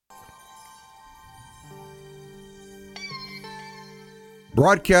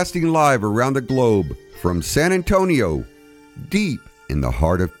Broadcasting live around the globe from San Antonio, deep in the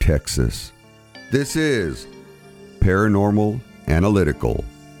heart of Texas. This is Paranormal Analytical.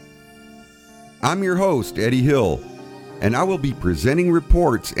 I'm your host, Eddie Hill, and I will be presenting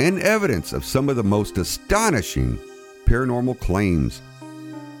reports and evidence of some of the most astonishing paranormal claims.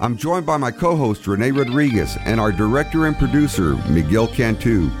 I'm joined by my co-host, Rene Rodriguez, and our director and producer, Miguel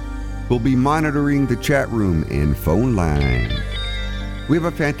Cantu, who'll be monitoring the chat room and phone line. We have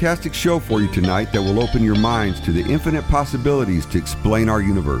a fantastic show for you tonight that will open your minds to the infinite possibilities to explain our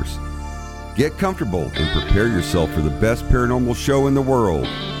universe. Get comfortable and prepare yourself for the best paranormal show in the world.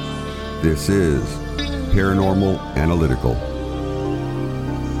 This is Paranormal Analytical.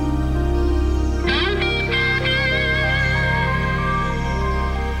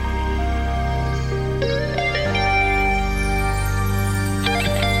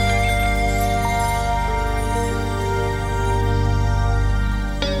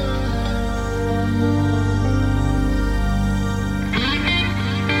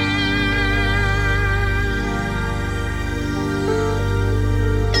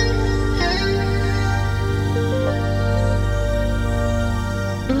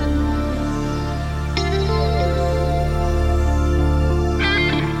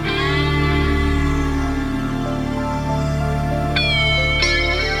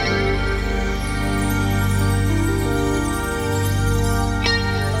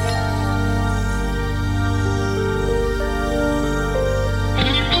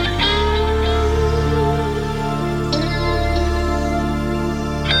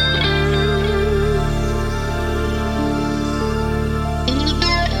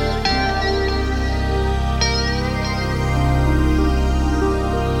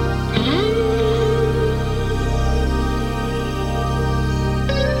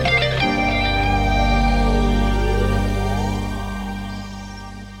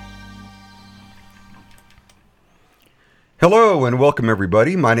 Hello and welcome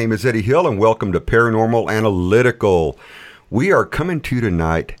everybody. My name is Eddie Hill and welcome to Paranormal Analytical. We are coming to you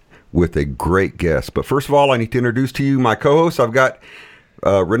tonight with a great guest. But first of all, I need to introduce to you my co-host. I've got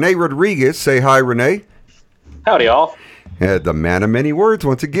Rene Rodriguez. Say hi, Rene. Howdy, y'all. The man of many words.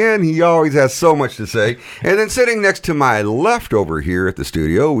 Once again, he always has so much to say. And then sitting next to my left over here at the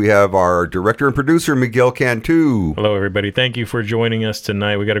studio, we have our director and producer, Miguel Cantu. Hello, everybody. Thank you for joining us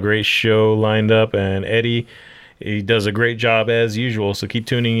tonight. We got a great show lined up, and Eddie, he does a great job as usual, so keep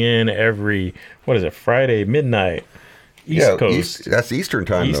tuning in every, Friday midnight, East Coast. That's Eastern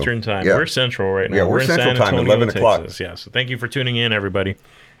time, Eastern time. Yeah. We're Central right now. Yeah, we're Central time, 11 o'clock. Texas. Yeah, so thank you for tuning in, everybody.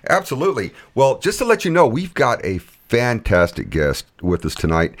 Absolutely. Well, just to let you know, we've got a fantastic guest with us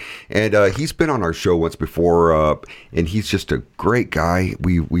tonight, and he's been on our show once before, and he's just a great guy.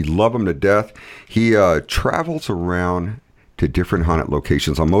 We love him to death. He travels around to different haunted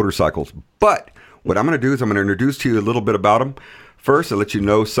locations on motorcycles, but what I'm going to do is I'm going to introduce to you a little bit about him. First, I'll let you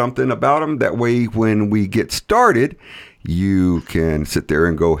know something about him. That way, when we get started, you can sit there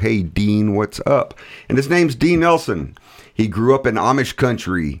and go, hey, Dean, what's up? And his name's Dean Nelson. He grew up in Amish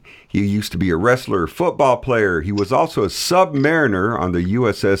country. He used to be a wrestler, football player. He was also a submariner on the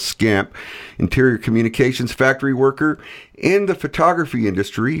USS Scamp, interior communications factory worker in the photography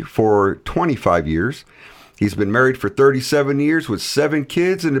industry for 25 years. He's been married for 37 years with 7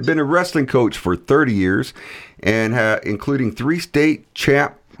 kids and has been a wrestling coach for 30 years, and including 3 state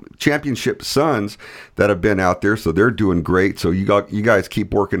championship sons that have been out there. So they're doing great. So you guys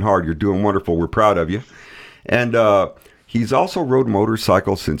keep working hard. You're doing wonderful. We're proud of you. And he's also rode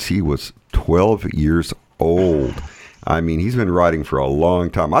motorcycles since he was 12 years old. I mean, he's been riding for a long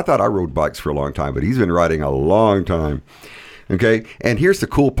time. I thought I rode bikes for a long time, but he's been riding a long time. Okay. And here's the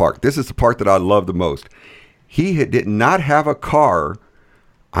cool part. This is the part that I love the most. He did not have a car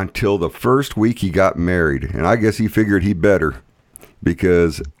until the first week he got married. And I guess he figured he better,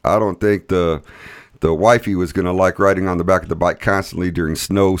 because I don't think the wifey was going to like riding on the back of the bike constantly during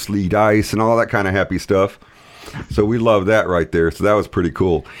snow, sleet, ice, and all that kind of happy stuff. So we love that right there. So that was pretty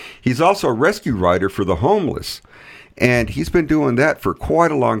cool. He's also a rescue rider for the homeless. And he's been doing that for quite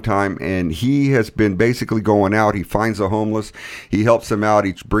a long time, and he has been basically going out. He finds the homeless, he helps them out,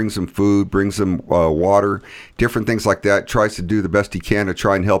 he brings them food, brings them water, different things like that, tries to do the best he can to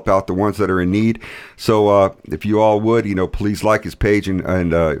try and help out the ones that are in need. So if you all would, please like his page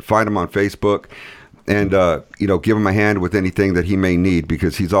and find him on Facebook, and give him a hand with anything that he may need,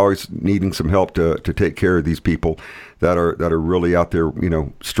 because he's always needing some help to take care of these people that are really out there,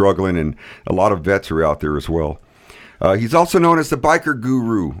 struggling, and a lot of vets are out there as well. He's also known as the biker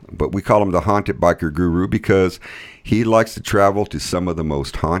guru, but we call him the haunted biker guru because he likes to travel to some of the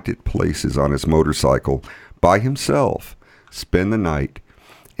most haunted places on his motorcycle by himself. spend the night,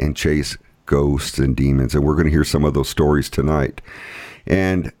 and chase ghosts and demons. And we're going to hear some of those stories tonight.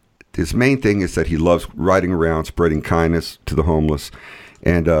 And his main thing is that he loves riding around, spreading kindness to the homeless,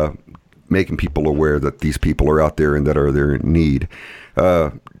 and making people aware that these people are out there and that are there in need.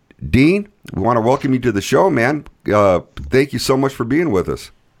 Dean, we want to welcome you to the show, man. Thank you so much for being with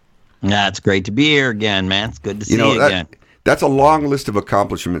us. Yeah, it's great to be here again, man. It's good to see you again. That's a long list of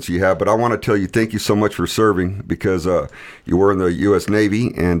accomplishments you have, but I want to tell you thank you so much for serving, because you were in the U.S.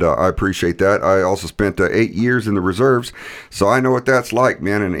 Navy, and I appreciate that. I also spent 8 years in the reserves, so I know what that's like,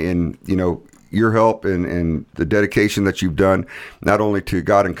 man, and you know, your help and the dedication that you've done, not only to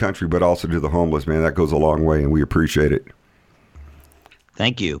God and country, but also to the homeless, man, that goes a long way, and we appreciate it.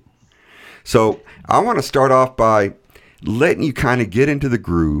 Thank you. So I want to start off by letting you kind of get into the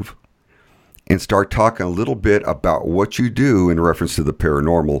groove and start talking a little bit about what you do in reference to the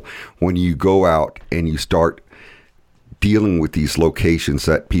paranormal when you go out and you start dealing with these locations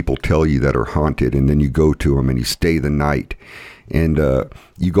that people tell you that are haunted, and then you go to them and you stay the night, and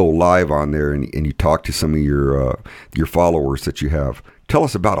you go live on there and you talk to some of your followers that you have. Tell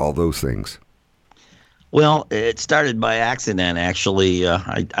us about all those things. Well, it started by accident, actually.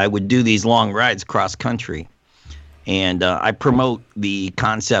 I would do these long rides cross country. And I promote the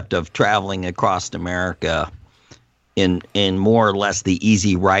concept of traveling across America in more or less the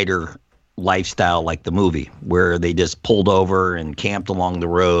Easy Rider lifestyle, like the movie, where they just pulled over and camped along the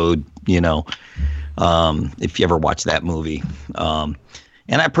road, you know, if you ever watch that movie. And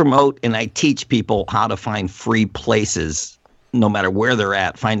I promote and I teach people how to find free places, no matter where they're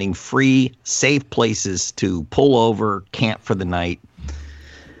at, finding free, safe places to pull over, camp for the night,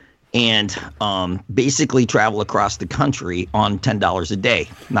 and basically travel across the country on $10 a day,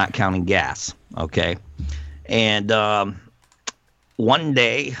 not counting gas, okay? And one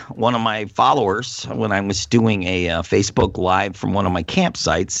day, one of my followers, when I was doing a Facebook Live from one of my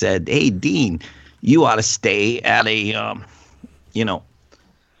campsites, said, "Hey, Dean, you ought to stay at a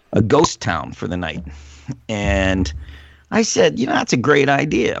ghost town for the night." And I said, that's a great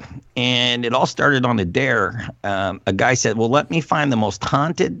idea. And it all started on a dare. A guy said, well, let me find what's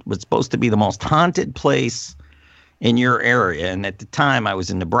supposed to be the most haunted place in your area. And at the time, I was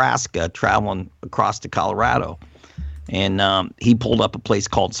in Nebraska traveling across to Colorado. And he pulled up a place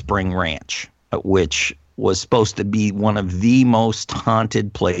called Spring Ranch, which was supposed to be one of the most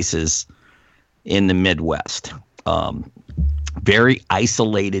haunted places in the Midwest. Very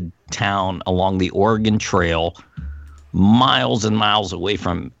isolated town along the Oregon Trail, miles and miles away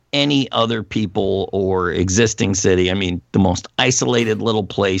from any other people or existing city. I mean, the most isolated little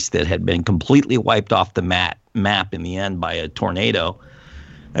place that had been completely wiped off the map in the end by a tornado.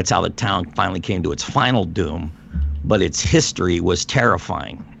 That's how the town finally came to its final doom. But its history was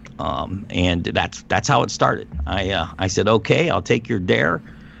terrifying, and that's how it started. I said, okay, I'll take your dare,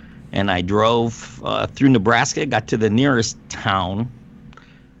 and I drove through Nebraska, got to the nearest town.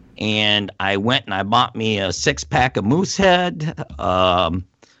 And I went and I bought me a 6-pack of Moosehead,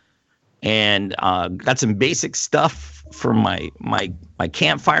 and got some basic stuff for my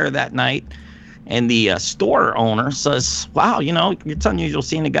campfire that night. And the store owner says, "Wow, it's unusual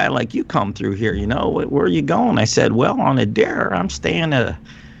seeing a guy like you come through here. Where are you going?" I said, "Well, on a dare, I'm staying at a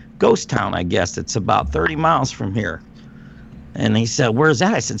ghost town, I guess. It's about 30 miles from here." And he said, "Where's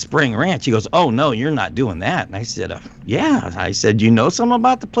that?" I said, "Spring Ranch." He goes, "Oh, no, you're not doing that." And I said, "Yeah." I said, "You know something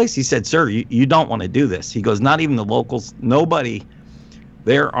about the place?" He said, "Sir, you don't want to do this." He goes, "Not even the locals, nobody.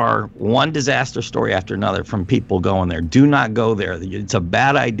 There are one disaster story after another from people going there. Do not go there. It's a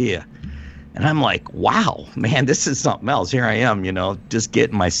bad idea." And I'm like, wow, man, this is something else. Here I am, just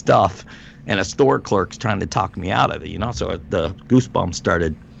getting my stuff, and a store clerk's trying to talk me out of it, so the goosebumps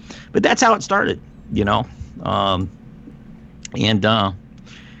started. But that's how it started, And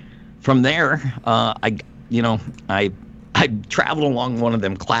from there, I traveled along one of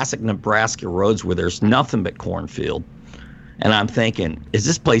them classic Nebraska roads where there's nothing but cornfield. And I'm thinking, does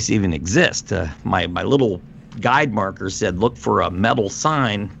this place even exist? My little guide marker said, look for a metal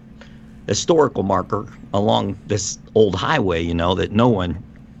sign, historical marker, along this old highway, that no one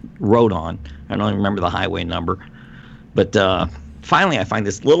rode on. I don't even remember the highway number. But finally, I find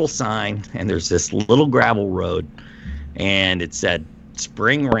this little sign, and there's this little gravel road. And it said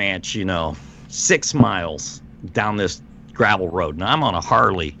Spring Ranch, 6 miles down this gravel road. Now I'm on a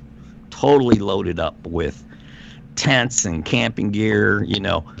Harley, totally loaded up with tents and camping gear,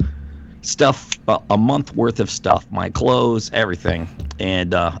 stuff, a month worth of stuff, my clothes, everything.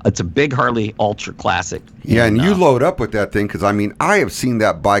 And it's a big Harley Ultra Classic. Yeah, and you load up with that thing, because, I have seen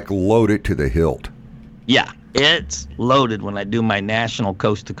that bike loaded to the hilt. Yeah, it's loaded when I do my national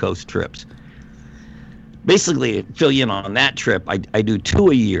coast-to-coast trips. basically, fill you in on that trip, I do 2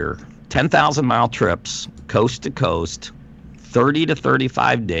 a year, 10,000-mile trips, coast to coast, 30 to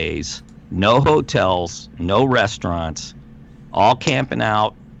 35 days, no hotels, no restaurants, all camping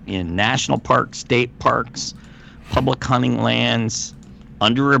out in national parks, state parks, public hunting lands,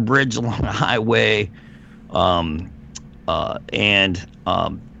 under a bridge along a highway.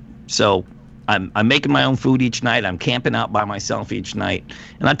 So I'm making my own food each night. I'm camping out by myself each night.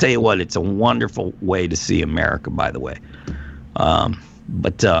 And I tell you what, it's a wonderful way to see America, by the way.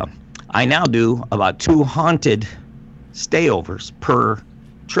 But I now do about 2 haunted stayovers per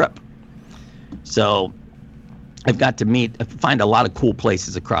trip. So I've got to find a lot of cool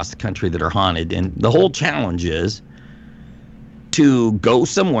places across the country that are haunted. And the whole challenge is to go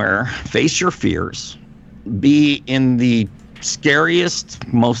somewhere, face your fears, be in the scariest,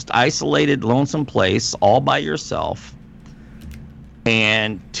 most isolated, lonesome place all by yourself,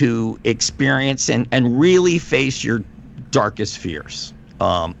 and to experience and really face your darkest fears,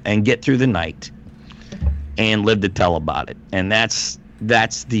 and get through the night and live to tell about it. And that's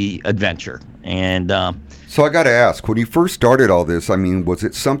the adventure. And so I got to ask, when you first started all this, I mean, was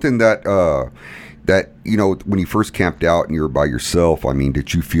it something that when you first camped out and you were by yourself, I mean,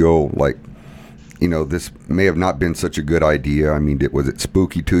 did you feel like, this may have not been such a good idea? I mean, was it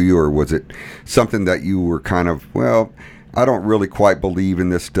spooky to you, or was it something that you were kind of, well, I don't really quite believe in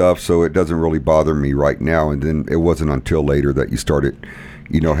this stuff, so it doesn't really bother me right now? And then it wasn't until later that you started,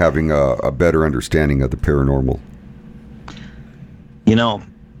 having a better understanding of the paranormal.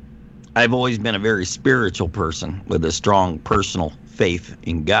 I've always been a very spiritual person with a strong personal faith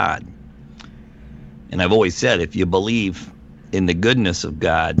in God. And I've always said, if you believe in the goodness of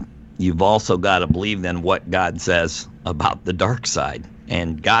God, you've also got to believe then what God says about the dark side.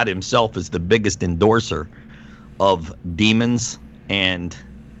 And God himself is the biggest endorser of demons and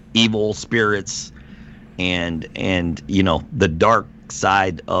evil spirits and the dark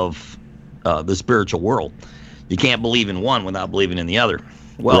side of the spiritual world. You can't believe in one without believing in the other.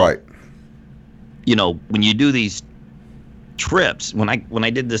 Well, right. When you do these trips, when I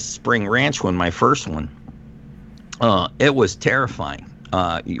did this spring ranch one, my first one, it was terrifying.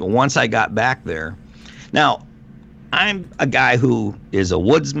 Once I got back there, now I'm a guy who is a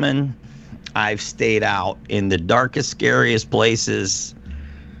woodsman. I've stayed out in the darkest, scariest places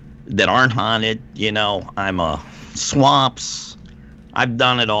that aren't haunted. I'm a swamps. I've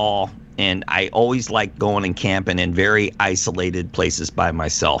done it all. And I always like going and camping in very isolated places by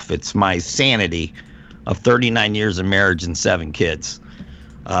myself. It's my sanity of 39 years of marriage and 7 kids.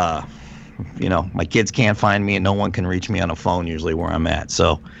 My kids can't find me, and no one can reach me on a phone usually where I'm at.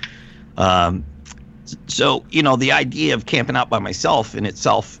 So the idea of camping out by myself in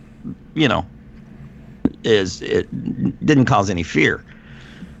itself, it didn't cause any fear.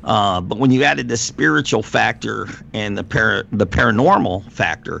 But when you added the spiritual factor and the paranormal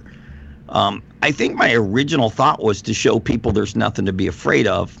factor, I think my original thought was to show people there's nothing to be afraid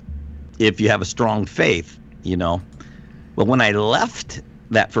of if you have a strong faith, But when I left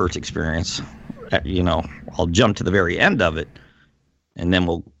that first experience, I'll jump to the very end of it and then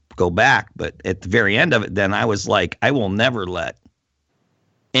we'll go back. But at the very end of it, then I was like, I will never let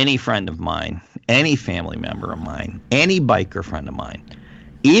any friend of mine, any family member of mine, any biker friend of mine,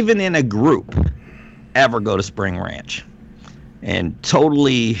 even in a group, ever go to Spring Ranch. And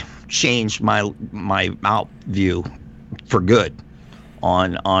totally changed my out view for good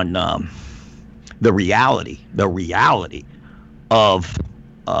on the reality of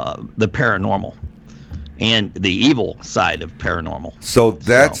the paranormal and the evil side of paranormal. So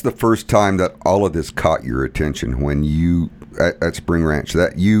that's the first time that all of this caught your attention, when you at Spring Ranch,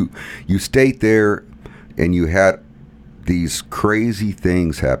 that you stayed there and you had these crazy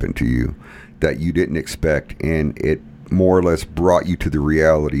things happen to you that you didn't expect, and it more or less brought you to the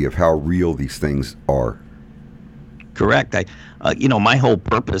reality of how real these things are. Correct. My whole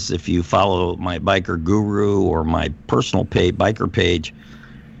purpose, if you follow my Biker Guru or my personal biker page,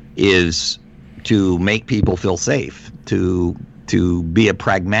 is to make people feel safe, to be a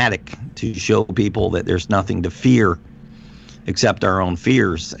pragmatic, to show people that there's nothing to fear except our own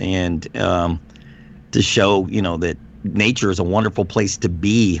fears, and to show that nature is a wonderful place to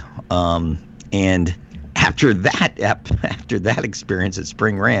be. And after that experience at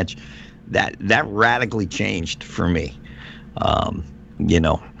Spring Ranch, that radically changed for me.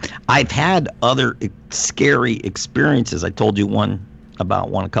 I've had other scary experiences. I told you one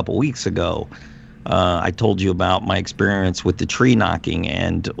a couple weeks ago. I told you about my experience with the tree knocking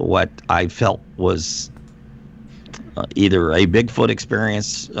and what I felt was either a Bigfoot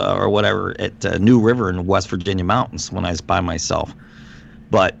experience or whatever at New River in West Virginia mountains when I was by myself.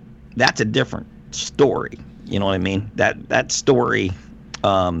 But that's a different story. You know what I mean? That story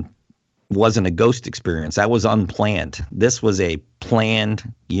wasn't a ghost experience. That was unplanned. This was a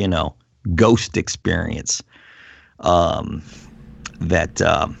planned, ghost experience that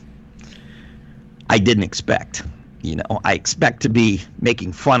I didn't expect. I expect to be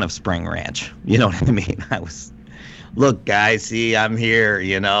making fun of Spring Ranch. You know what I mean? Look, guys, see, I'm here.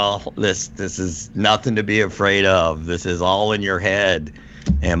 This is nothing to be afraid of. This is all in your head.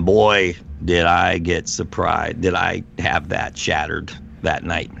 And boy, did I get surprised. Did I have that shattered that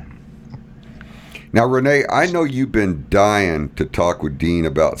night. Now, Renee, I know you've been dying to talk with Dean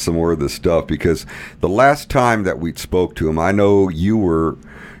about some more of this stuff, because the last time that we spoke to him, I know you were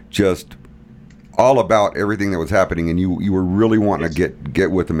just all about everything that was happening, and you were really wanting to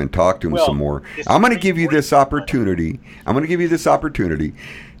get with him and talk to him some more. I'm going to give you this opportunity.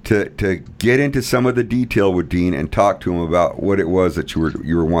 To get into some of the detail with Dean and talk to him about what it was that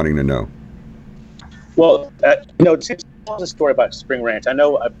you were wanting to know. Well, to tell the story about Spring Ranch, I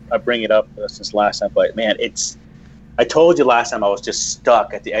know I bring it up since last time, but man, I told you last time I was just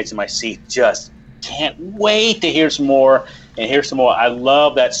stuck at the edge of my seat, just can't wait to hear some more and hear some more. I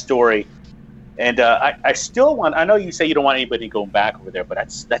love that story. And I still want, I know you say you don't want anybody going back over there, but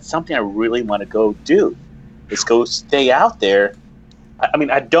that's something I really want to go do, is go stay out there. I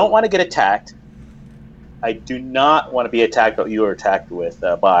mean, I don't want to get attacked. I do not want to be attacked, what you were attacked with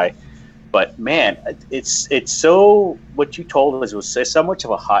by. But man, it's so, what you told us was so much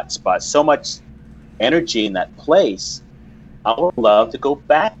of a hot spot, so much energy in that place. I would love to go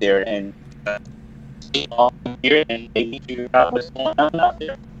back there and here and maybe figure out what's going on out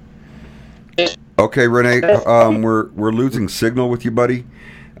there. Okay, Renee, we're losing signal with you, buddy.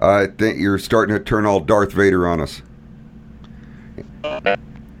 I think you're starting to turn all Darth Vader on us.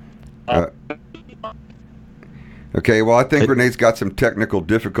 Okay, well, I think Renee's got some technical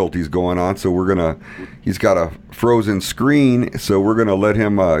difficulties going on, so he's got a frozen screen, so we're going to let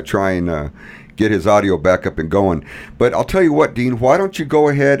him try and get his audio back up and going. But I'll tell you what, Dean, why don't you go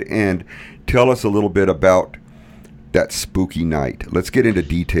ahead and tell us a little bit about that spooky night. Let's get into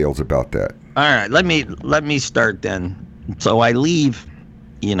details about that. All right, let me start then. So I leave,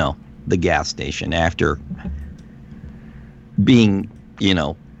 the gas station after being,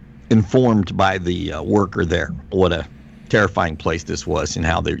 informed by the worker there what a terrifying place this was and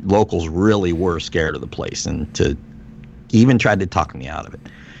how the locals really were scared of the place, and to even tried to talk me out of it.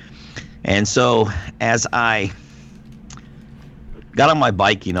 And so as I got on my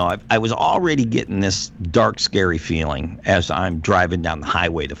bike, I was already getting this dark, scary feeling as I'm driving down the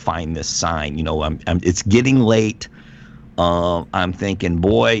highway to find this sign. It's getting late. I'm thinking,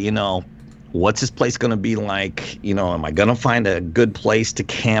 boy, what's this place going to be like? Am I going to find a good place to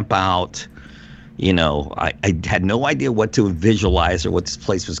camp out? I had no idea what to visualize or what this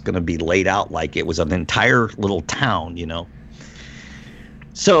place was going to be laid out like. It was an entire little town,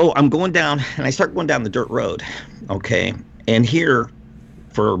 So I'm going down, and I start going down the dirt road, okay? And here,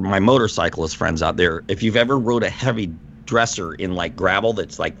 for my motorcyclist friends out there, if you've ever rode a heavy dresser in like gravel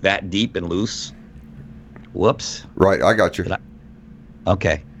that's like that deep and loose, whoops. Right, I got you.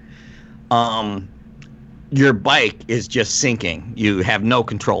 Okay. Your bike is just sinking. You have no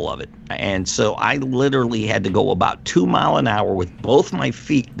control of it. And so I literally had to go about 2 miles an hour with both my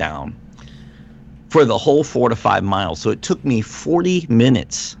feet down for the whole 4 to 5 miles. So it took me 40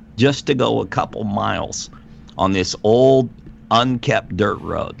 minutes just to go a couple miles on this old, unkept dirt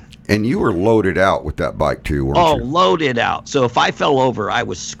road. And you were loaded out with that bike too, weren't you? Oh, loaded out. So if I fell over, I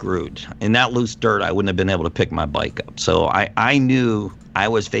was screwed. In that loose dirt, I wouldn't have been able to pick my bike up. So I knew I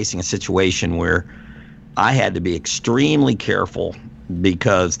was facing a situation where I had to be extremely careful,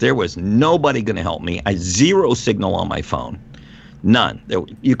 because there was nobody going to help me. I had zero signal on my phone. None.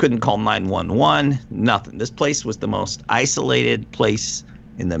 You couldn't call 911, nothing. This place was the most isolated place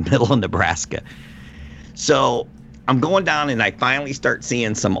in the middle of Nebraska. So I'm going down, and I finally start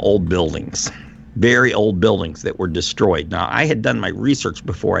seeing some old buildings, very old buildings that were destroyed. Now, I had done my research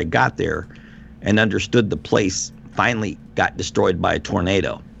before I got there and understood the place finally got destroyed by a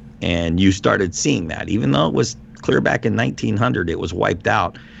tornado. And you started seeing that. Even though it was clear back in 1900, it was wiped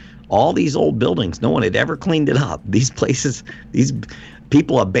out. All these old buildings, no one had ever cleaned it up. These places, these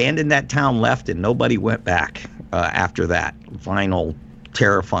people abandoned that town, left, and nobody went back after that final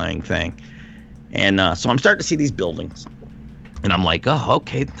terrifying thing. And so I'm starting to see these buildings, and I'm like, oh,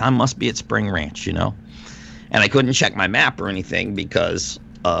 okay, I must be at Spring Ranch, And I couldn't check my map or anything because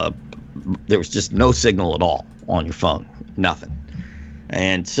there was just no signal at all on your phone, nothing.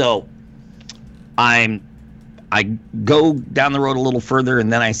 And so I go down the road a little further,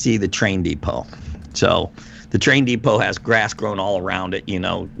 and then I see the train depot. So The train depot has grass growing all around it.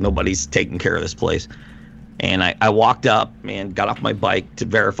 Nobody's taking care of this place. And I walked up and got off my bike to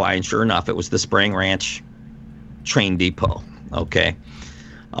verify, and sure enough, it was the Spring Ranch train depot. Okay.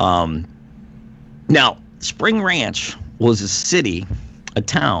 Now, Spring Ranch was a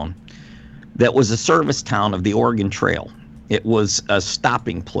town that was a service town of the Oregon Trail. It was a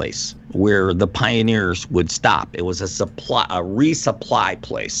stopping place where the pioneers would stop. It was a resupply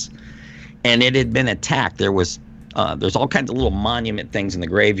place. And it had been attacked. There's all kinds of little monument things in the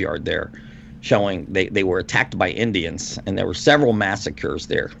graveyard there showing they were attacked by Indians, and there were several massacres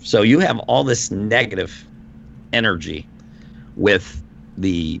there. So you have all this negative energy with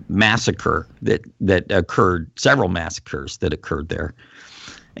the massacre that occurred, several massacres that occurred there.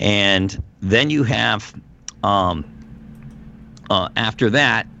 And then you have, after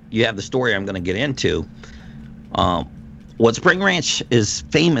that, you have the story I'm going to get into. What Spring Ranch is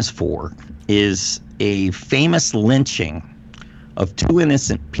famous for is a famous lynching of two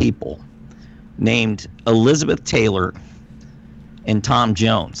innocent people named Elizabeth Taylor and Tom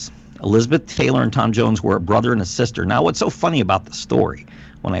Jones. Elizabeth Taylor and Tom Jones were a brother and a sister. Now, what's so funny about the story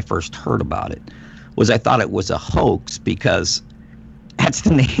when I first heard about it was I thought it was a hoax, because that's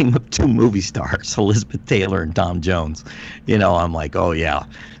the name of two movie stars, Elizabeth Taylor and Tom Jones. I'm like, oh yeah,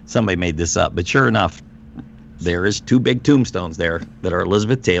 somebody made this up. But sure enough, there is two big tombstones there that are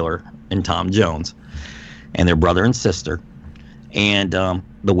Elizabeth Taylor and Tom Jones, and their brother and sister. And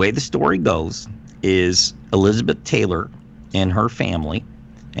the way the story goes is Elizabeth Taylor and her family,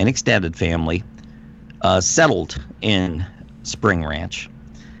 an extended family, settled in Spring Ranch,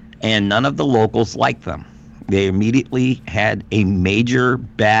 and none of the locals liked them. They immediately had a major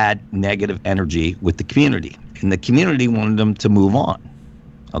bad negative energy with the community, and the community wanted them to move on.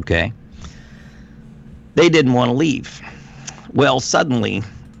 Okay? They didn't want to leave. Well, suddenly,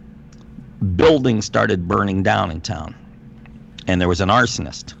 buildings started burning down in town, and there was an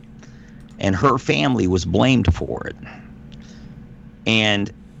arsonist, and her family was blamed for it.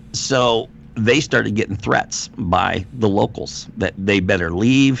 And so they started getting threats by the locals that they better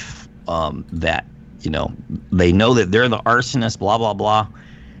leave, that, they know that they're the arsonist, blah, blah, blah.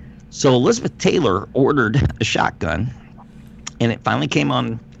 So Elizabeth Taylor ordered a shotgun, and it finally came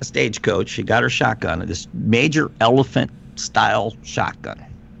on a stagecoach. She got her shotgun, this major elephant-style shotgun.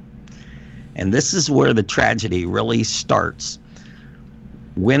 And this is where the tragedy really starts.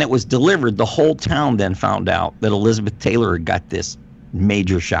 When it was delivered, the whole town then found out that Elizabeth Taylor had got this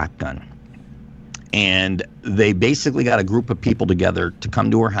major shotgun. And they basically got a group of people together to come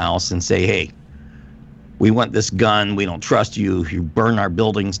to her house and say, hey, we want this gun. We don't trust you. You burn our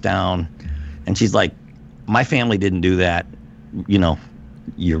buildings down. And she's like, my family didn't do that. You're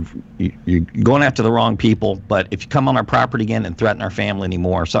going after the wrong people. But if you come on our property again and threaten our family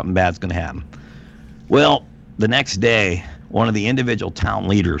anymore, something bad's going to happen. Well, the next day, one of the individual town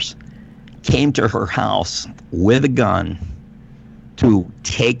leaders came to her house with a gun to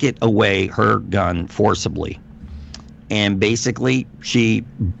take it away, her gun, forcibly. And basically, she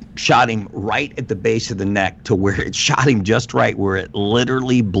shot him right at the base of the neck, to where it shot him just right, where it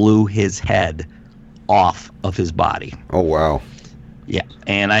literally blew his head off of his body. Oh, wow. Yeah.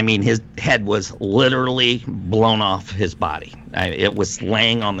 And I mean, his head was literally blown off his body. It was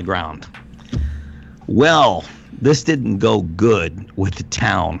laying on the ground. Well, this didn't go good with the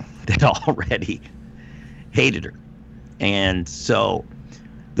town that already hated her. And so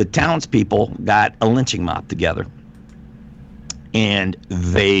the townspeople got a lynching mob together, and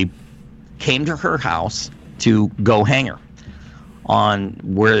they came to her house to go hang her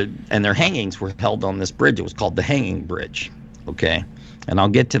and their hangings were held on this bridge. It was called the Hanging Bridge. Okay. And I'll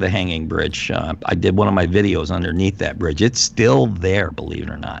get to the Hanging Bridge. I did one of my videos underneath that bridge. It's still there, believe it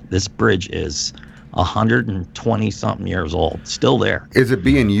or not. This bridge is 120 something years old, still there. Is it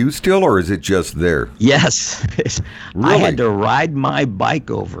being used still, or is it just there? Yes. Really? I had to ride my bike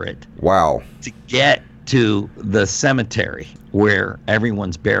over it. Wow. To get to the cemetery where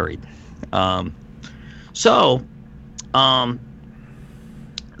everyone's buried.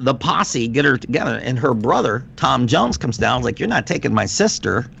 The posse get her together, and her brother, Tom Jones, comes down. He's like, you're not taking my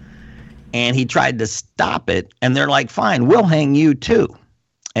sister. And he tried to stop it, and they're like, fine, we'll hang you too.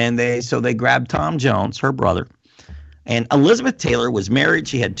 And they grabbed Tom Jones, her brother. And Elizabeth Taylor was married.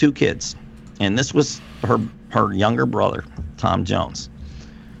 She had 2 kids. And this was her younger brother, Tom Jones.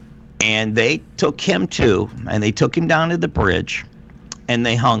 And they took him too, and they took him down to the bridge, and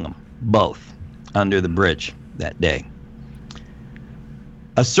they hung them both under the bridge that day.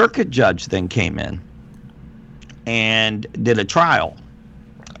 A circuit judge then came in and did a trial.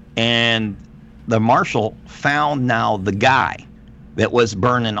 And the marshal found now the guy that was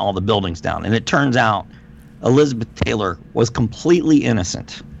burning all the buildings down. And it turns out Elizabeth Taylor was completely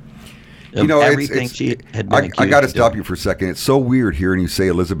innocent of everything she had been accused I got to of stop doing. you for a second. It's so weird hearing you say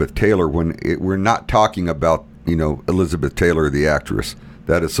Elizabeth Taylor when we're not talking about, Elizabeth Taylor, the actress.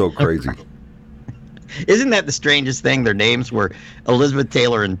 That is so crazy. Isn't that the strangest thing? Their names were Elizabeth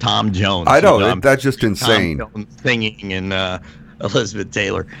Taylor and Tom Jones. I know, that's just insane. Tom Jones singing and Elizabeth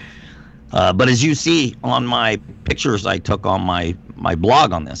Taylor. But as you see on my pictures I took on my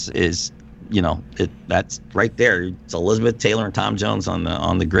blog on this is, that's right there. It's Elizabeth Taylor and Tom Jones on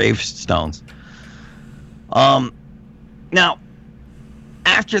the gravestones. Now,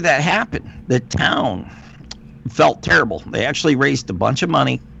 after that happened, the town felt terrible. They actually raised a bunch of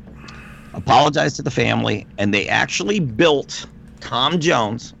money, apologized to the family, and they actually built Tom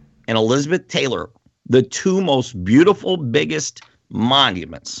Jones and Elizabeth Taylor, the two most beautiful, biggest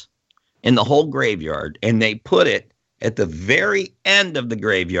monuments in the whole graveyard, and they put it at the very end of the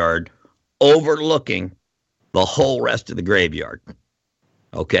graveyard, overlooking the whole rest of the graveyard.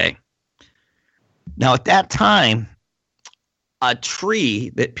 Okay. Now, at that time, a tree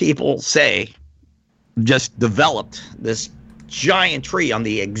that people say just developed, this giant tree on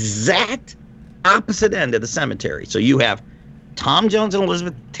the exact opposite end of the cemetery. So you have Tom Jones and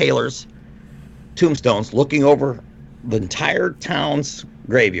Elizabeth Taylor's tombstones looking over the entire town's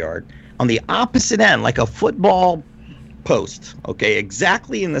graveyard. On the opposite end, like a football post, okay,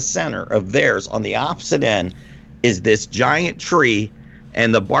 exactly in the center of theirs, on the opposite end, is this giant tree,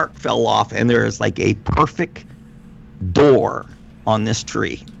 and the bark fell off, and there is like a perfect door on this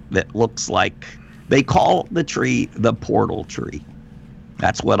tree that looks like, they call the tree the portal tree.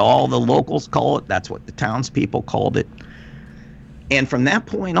 That's what all the locals call it. That's what the townspeople called it. And from that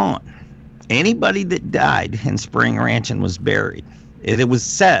point on, anybody that died in Spring Ranch and was buried, it was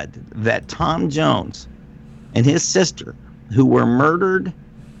said that Tom Jones and his sister, who were murdered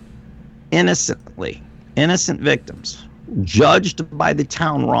innocently, innocent victims, judged by the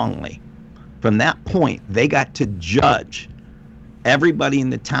town wrongly, from that point, they got to judge everybody in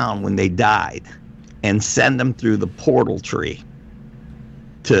the town when they died and send them through the portal tree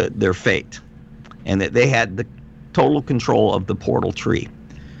to their fate, and that they had the total control of the portal tree.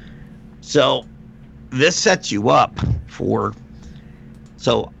 So this sets you up for,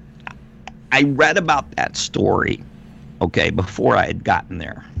 so I read about that story, okay, before I had gotten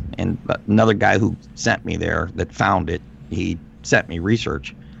there, and another guy who sent me there that found it, he sent me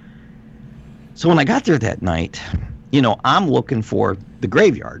research. So when I got there that night, I'm looking for the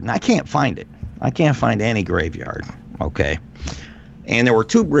graveyard, and I can't find it. I can't find any graveyard, okay? And there were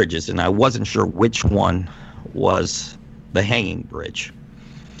two bridges, and I wasn't sure which one was the hanging bridge.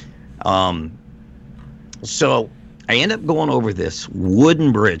 So I ended up going over this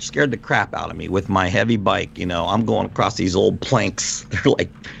wooden bridge, scared the crap out of me with my heavy bike. I'm going across these old planks. They're like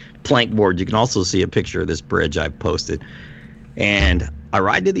plank boards. You can also see a picture of this bridge I've posted. And I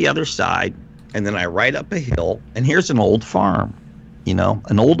ride to the other side, and then I ride up a hill, and here's an old farm,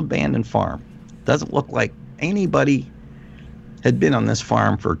 an old abandoned farm. Doesn't look like anybody had been on this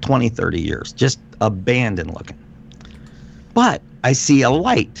farm for 20, 30 years, just abandoned looking. But I see a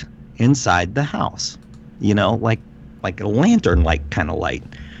light inside the house, like a lantern light kind of light.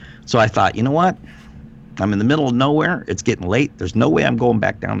 So I thought, you know what? I'm in the middle of nowhere. It's getting late. There's no way I'm going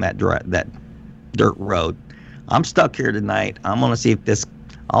back down that dirt road. I'm stuck here tonight. I'm going to see if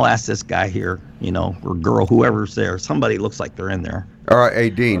I'll ask this guy here, or girl, whoever's there. Somebody looks like they're in there. All right, hey,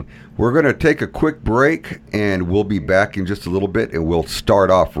 Dean, we're going to take a quick break, and we'll be back in just a little bit, and we'll start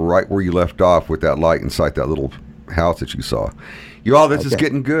off right where you left off with that light inside that little house that you saw. You all, this is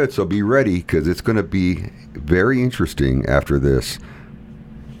getting good, so be ready, because it's going to be very interesting after this.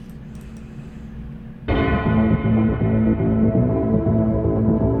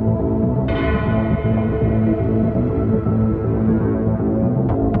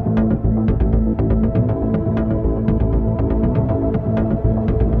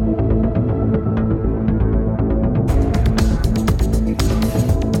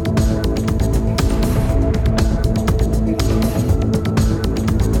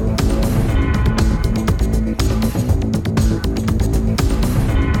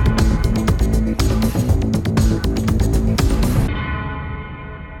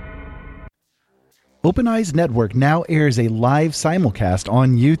 Open Eyes Network now airs a live simulcast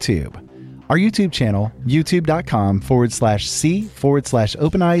on YouTube. Our YouTube channel,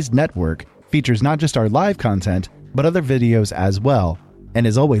 youtube.com/C/Open Eyes Network, features not just our live content, but other videos as well, and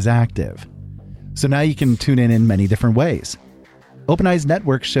is always active. So now you can tune in many different ways. Open Eyes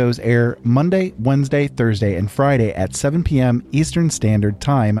Network shows air Monday, Wednesday, Thursday, and Friday at 7 p.m. Eastern Standard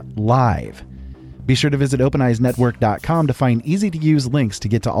Time live. Be sure to visit OpenEyesNetwork.com to find easy-to-use links to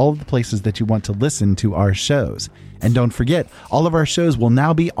get to all of the places that you want to listen to our shows. And don't forget, all of our shows will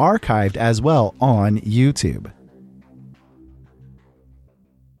now be archived as well on YouTube.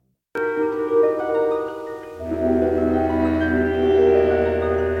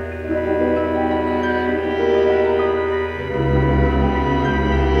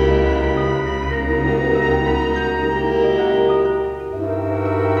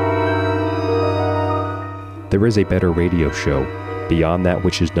 There is a better radio show, beyond that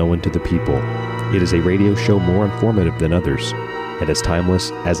which is known to the people. It is a radio show more informative than others, and as timeless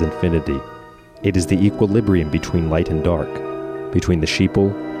as infinity. It is the equilibrium between light and dark, between the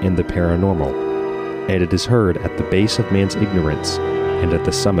sheeple and the paranormal, and it is heard at the base of man's ignorance and at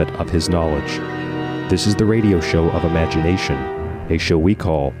the summit of his knowledge. This is the radio show of imagination, a show we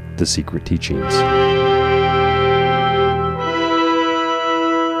call The Secret Teachings.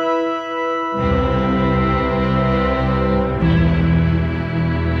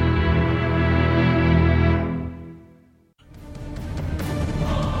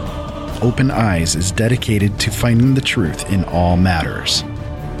 Open Eyes is dedicated to finding the truth in all matters.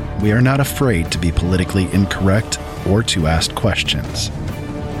 We are not afraid to be politically incorrect or to ask questions.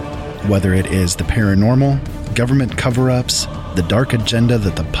 Whether it is the paranormal, government cover-ups, the dark agenda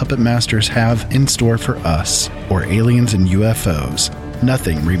that the puppet masters have in store for us, or aliens and UFOs,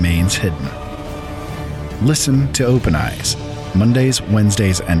 nothing remains hidden. Listen to Open Eyes, Mondays,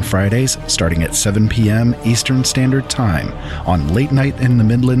 Wednesdays, and Fridays starting at 7 p.m. Eastern Standard Time on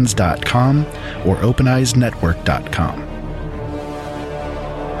LateNightInTheMidlands.com or OpenEyesNetwork.com.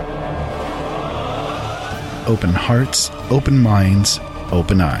 Open hearts, open minds,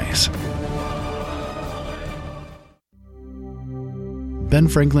 open eyes. Ben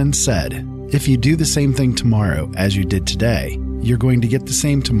Franklin said, "If you do the same thing tomorrow as you did today, you're going to get the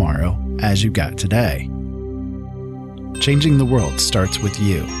same tomorrow as you got today." Changing the world starts with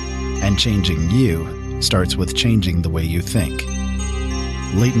you, and changing you starts with changing the way you think.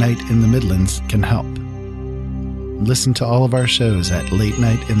 Late Night in the Midlands can help. Listen to all of our shows at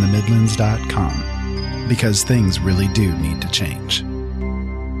LateNightInTheMidlands.com, because things really do need to change.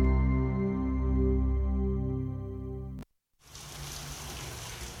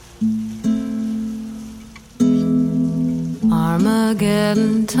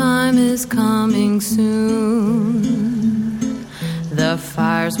 Armageddon time is coming soon. The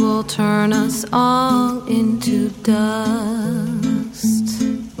fires will turn us all into dust,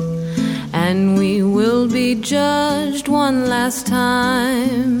 and we will be judged one last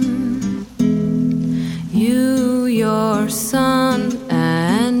time. You, your son,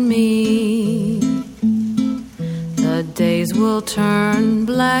 and me. The days will turn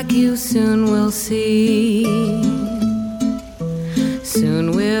black, you soon will see.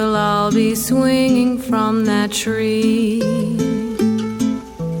 Soon we'll all be swinging from that tree.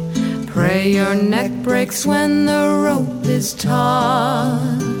 Pray your neck breaks when the rope is taut.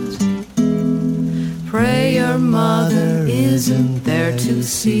 Pray your mother isn't there to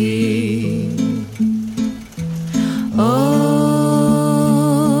see.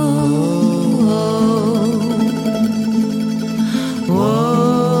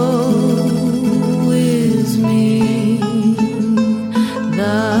 Woe is me.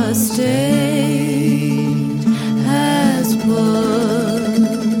 The state has put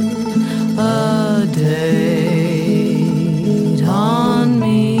a date on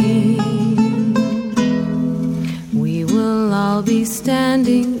me. We will all be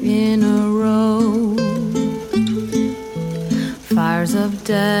standing in a row, fires of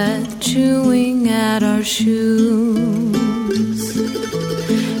death chewing at our shoes,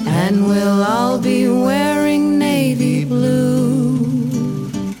 and we'll all be wearing navy blue.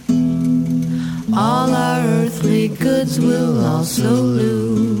 All our earthly goods will also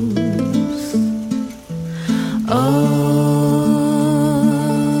lose.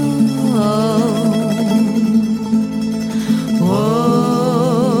 Woe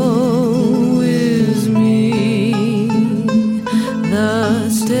is me. The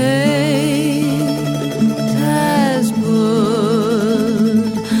state has put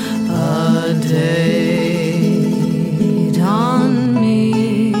a date on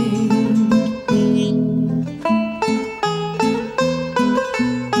me.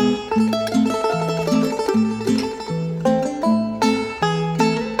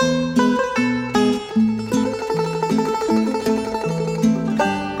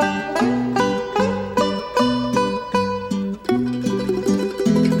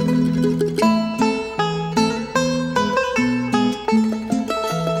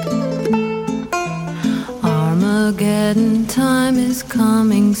 Armageddon time is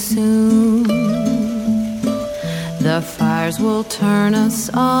coming soon. The fires will turn us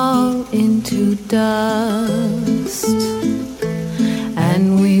all into dust,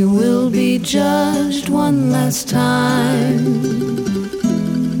 and we will be judged one last time.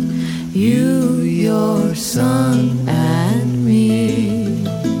 You, your son, and me.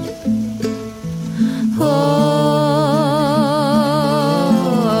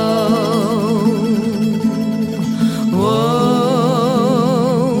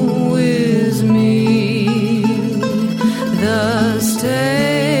 Woe is me, the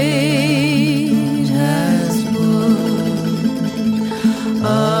state has put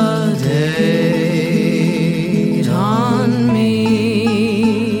a date on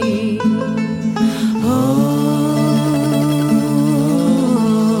me.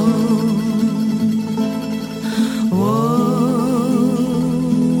 Woe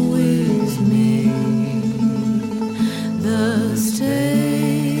is me, the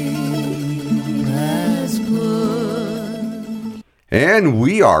state has put. And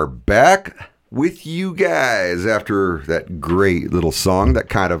we are back with you guys after that great little song that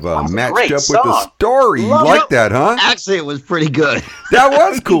kind of matched great up with the song. story. You Love like it. that, huh? Actually, it was pretty good. That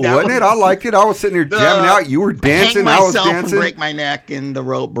was cool, That wasn't it? I liked it. I was sitting there jamming out. You were dancing. Hang I was myself and dancing. break my neck, and the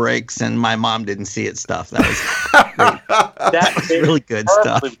rope breaks, and my mom didn't see it. Stuff that was That is really good a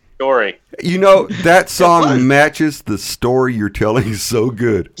stuff. perfect story. You know, that was. song matches the story you're telling so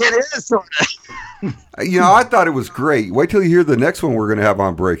good. It is sort of. You know, I thought it was great. Wait till you hear the next one we're going to have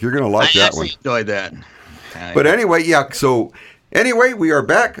on break. You're going to like I that actually one. enjoyed that. But anyway, yeah. So anyway, we are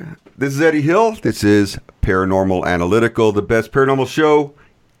back. This is Eddie Hill. This is Paranormal Analytical, the best paranormal show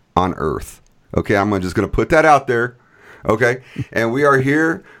on Earth. Okay, I'm just going to put that out there. Okay, and we are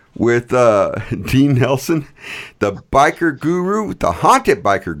here with Dean Nelson, the biker guru, the haunted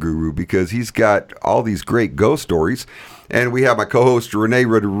biker guru, because he's got all these great ghost stories. And we have my co-host Renee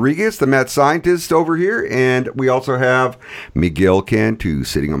Rodriguez, the mad scientist over here. And we also have Miguel Cantu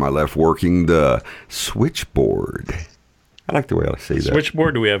sitting on my left working the switchboard. I like the way I say that.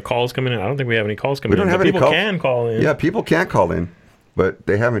 Switchboard, do we have calls coming in? I don't think we have any calls coming We don't in. have but any people calls. can call in. Yeah, people can call in, but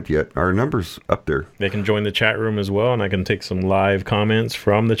they haven't yet. Our number's up there. They can join the chat room as well, and I can take some live comments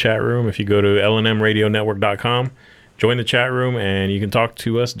from the chat room. If you go to lnmradionetwork.com, join the chat room, and you can talk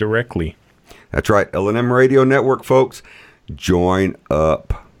to us directly. That's right. L&M Radio Network, folks. Join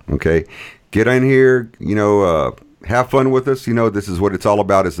up. Okay. Get in here. You know, have fun with us. You know, this is what it's all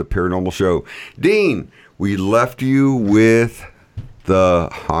about, is the paranormal show. Dean, we left you with the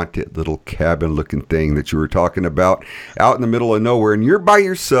haunted little cabin looking thing that you were talking about out in the middle of nowhere. And you're by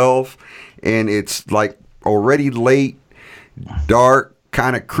yourself, and it's like already late, dark,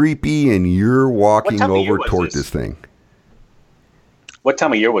 kind of creepy, and you're walking time of year over was toward this? this thing. What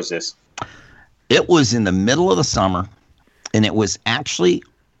time of year was this? It was in the middle of the summer, and it was actually,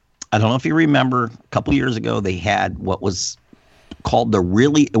 I don't know if you remember, a couple years ago, they had what was called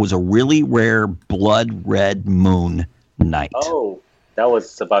it was a really rare blood red moon night. Oh, that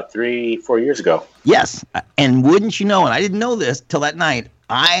was about 3-4 years ago. Yes. And wouldn't you know, and I didn't know this till that night,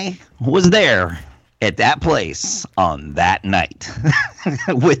 I was there at that place on that night,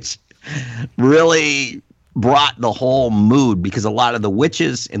 which really brought the whole mood, because a lot of the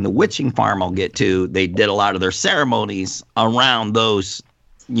witches in the witching farm I'll get to, they did a lot of their ceremonies around those,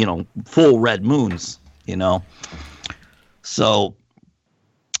 you know, full red moons, you know. So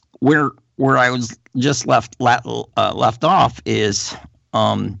where I was just left off is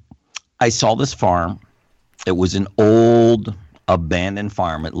I saw this farm. It was an old abandoned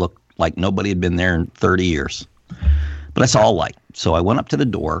farm. It looked like nobody had been there in 30 years. But I saw a light. So I went up to the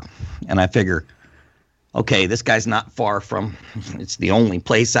door, and I figure, okay, this guy's not far from, it's the only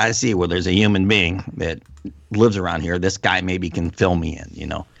place I see where there's a human being that lives around here. This guy maybe can fill me in, you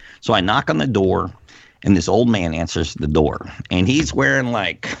know. So I knock on the door, and this old man answers the door. And he's wearing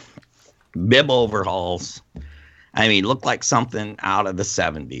like bib overalls. I mean, looked like something out of the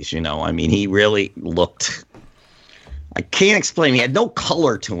 70s, you know. I mean, he really looked, I can't explain. He had no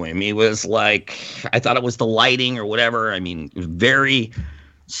color to him. He was like, I thought it was the lighting or whatever. I mean, very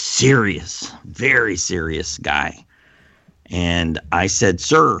very serious guy. And I said,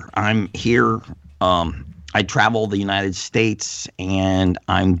 sir, I'm here. I travel the United States, and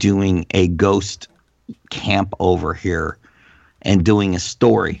I'm doing a ghost camp over here and doing a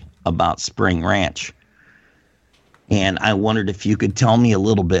story about Spring Ranch. And I wondered if you could tell me a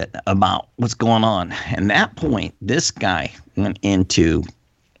little bit about what's going on. And at that point, this guy went into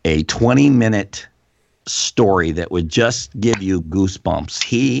a 20-minute story that would just give you goosebumps.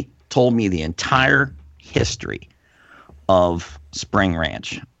 He told me the entire history of Spring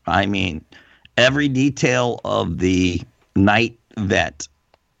Ranch. I mean, every detail of the night that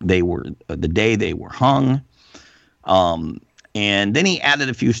they were, the day they were hung, And then he added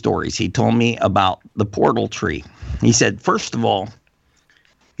a few stories. He told me about the portal tree. He said, first of all,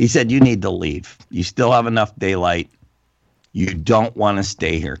 he said, you need to leave. You still have enough daylight. You don't want to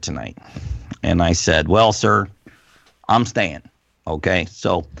stay here tonight. And I said, well, sir, I'm staying. Okay.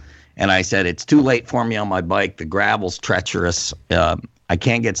 So, and I said, it's too late for me on my bike. The gravel's treacherous. I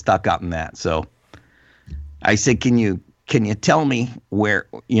can't get stuck up in that. So I said, can you tell me where,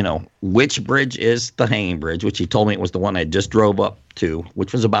 which bridge is the hanging bridge, which he told me it was the one I just drove up to,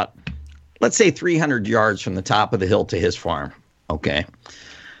 which was about, let's say 300 yards from the top of the hill to his farm. Okay.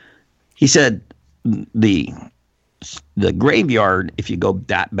 He said the graveyard, if you go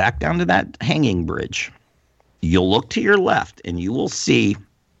back down to that hanging bridge, you'll look to your left and you will see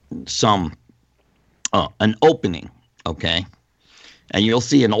an opening. Okay. And you'll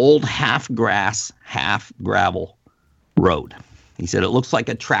see an old half grass, half gravel road. He said it looks like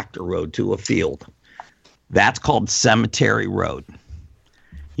a tractor road to a field. That's called Cemetery Road.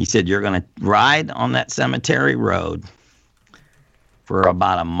 He said you're going to ride on that cemetery road for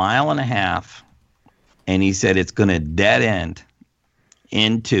about 1.5 miles, and he said it's going to dead end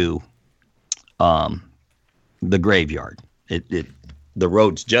into the graveyard. The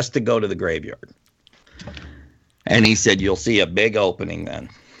road's just to go to the graveyard. And he said you'll see a big opening then.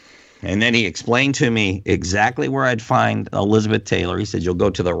 And then he explained to me exactly where I'd find Elizabeth Taylor. He said, you'll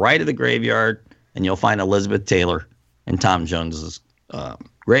go to the right of the graveyard, and you'll find Elizabeth Taylor in Tom Jones's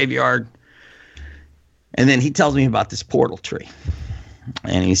graveyard. And then he tells me about this portal tree.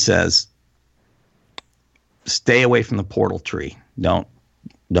 And he says, stay away from the portal tree. Don't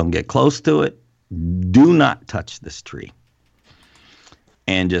get close to it. Do not touch this tree.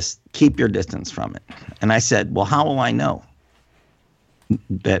 And just keep your distance from it. And I said, well, how will I know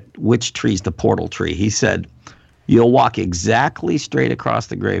that which tree's the portal tree? He said, you'll walk exactly straight across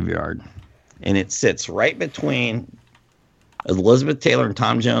the graveyard, and it sits right between Elizabeth Taylor and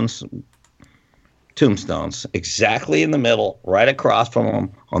Tom Jones tombstones, exactly in the middle, right across from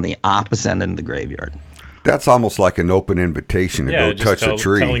them on the opposite end of the graveyard. That's almost like an open invitation to go touch a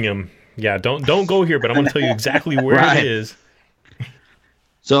tree. Telling him, don't go here, but I'm going to tell you exactly where it is.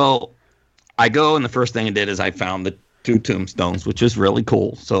 So I go, and the first thing I did is I found the 2 tombstones, which was really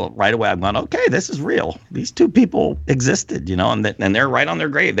cool. So right away I'm going, okay, this is real. These 2 people existed, and they're right on their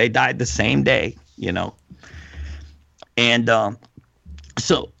grave. They died the same day, And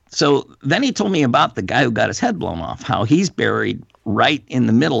so then he told me about the guy who got his head blown off, how he's buried right in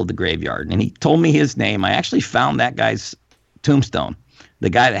the middle of the graveyard. And he told me his name. I actually found that guy's tombstone, the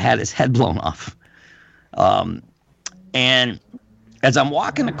guy that had his head blown off. And as I'm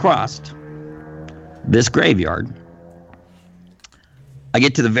walking across this graveyard, I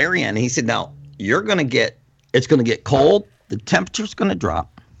get to the very end. And he said, now it's going to get cold. The temperature's going to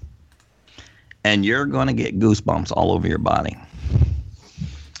drop. And you're going to get goosebumps all over your body.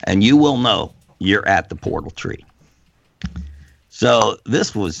 And you will know you're at the portal tree. So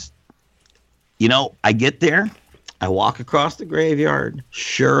this was, I get there. I walk across the graveyard.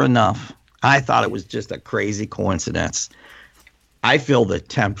 Sure enough, I thought it was just a crazy coincidence. I feel the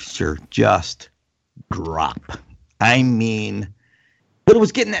temperature just drop. I mean, but it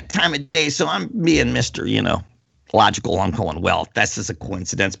was getting that time of day, so I'm being Mr., logical. I'm going, well, that's just a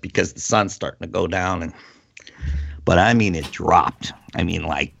coincidence because the sun's starting to go down. But I mean, it dropped. I mean,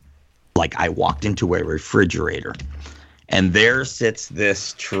 like I walked into a refrigerator, and there sits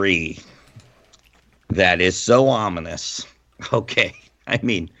this tree that is so ominous. Okay. I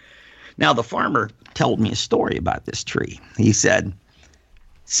mean, now the farmer told me a story about this tree. He said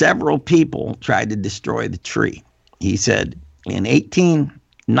several people tried to destroy the tree. He said in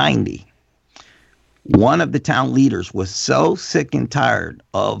 1890, one of the town leaders was so sick and tired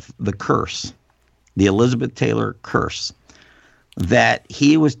of the curse, the Elizabeth Taylor curse, that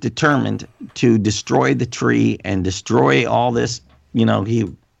he was determined to destroy the tree and destroy all this,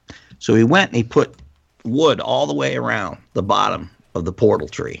 so he went and he put wood all the way around the bottom of the portal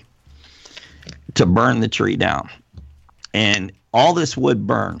tree to burn the tree down. And all this wood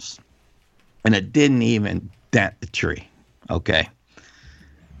burns, and it didn't even dent the tree. Okay.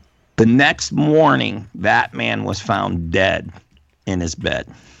 The next morning, that man was found dead in his bed.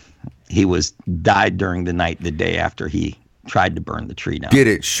 He died during the night, the day after he tried to burn the tree down. Did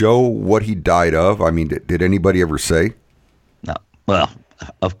it show what he died of? I mean, did anybody ever say? No. Well,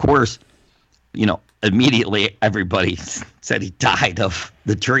 of course, immediately everybody said he died of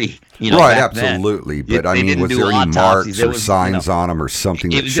the tree. Right, absolutely. But I mean, was there any marks or signs on him or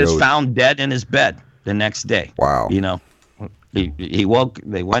something? He was just found dead in his bed the next day. Wow. He woke.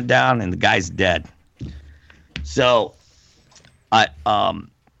 They went down, and the guy's dead. So,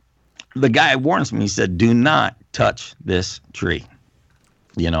 the guy warns me. He said, "Do not touch this tree,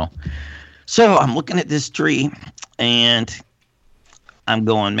 you know. So I'm looking at this tree and I'm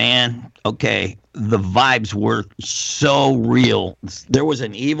going, man, okay, the vibes were so real. There was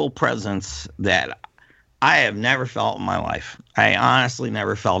an evil presence that I have never felt in my life. I honestly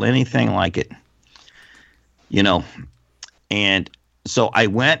never felt anything like it, you know. And so I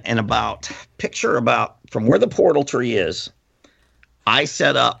went and picture about from where the portal tree is, I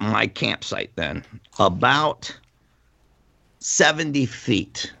set up my campsite then about 70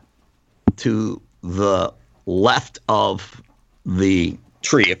 feet to the left of the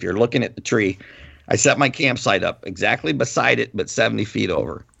tree. If you're looking at the tree, I set my campsite up exactly beside it, but 70 feet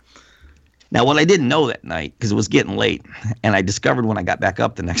over. Now, what I didn't know that night, because it was getting late, and I discovered when I got back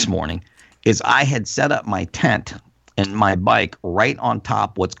up the next morning, is I had set up my tent and my bike right on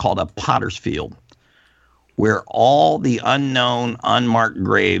top what's called a potter's field, where all the unknown, unmarked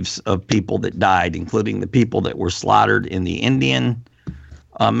graves of people that died, including the people that were slaughtered in the Indian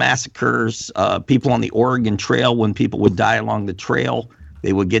massacres, people on the Oregon Trail, when people would die along the trail,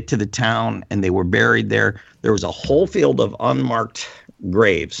 they would get to the town and they were buried there. There was a whole field of unmarked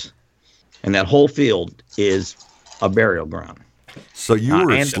graves, and that whole field is a burial ground. So you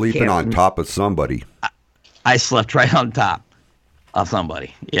were sleeping on top of somebody. I slept right on top of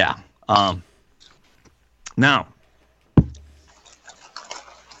somebody. Yeah. Now, you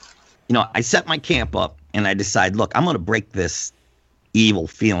know, I set my camp up and I decide, look, I'm going to break this evil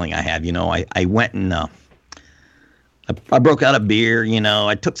feeling I have. You know, I went and I broke out a beer, you know,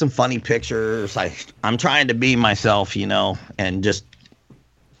 I took some funny pictures. I'm trying to be myself, you know, and just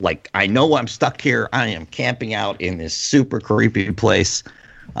like, I know I'm stuck here. I am camping out in this super creepy place.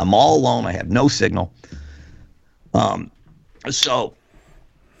 I'm all alone. I have no signal.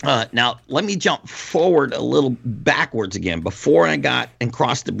 Now let me jump forward a little backwards again before I got and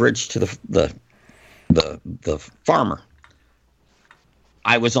crossed the bridge to the farmer.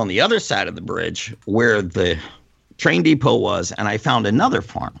 I was on the other side of the bridge where the train depot was, and I found another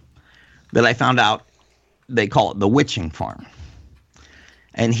farm that I found out they call it the witching farm.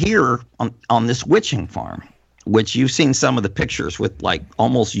 And here on this witching farm, which you've seen some of the pictures with like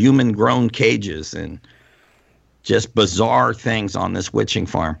almost human grown cages and just bizarre things on this witching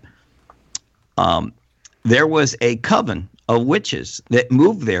farm. There was a coven of witches that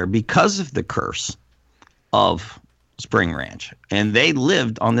moved there because of the curse of Spring Ranch. And they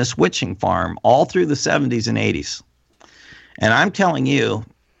lived on this witching farm all through the 70s and 80s. And I'm telling you,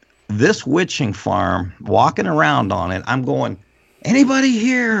 this witching farm, walking around on it, I'm going, anybody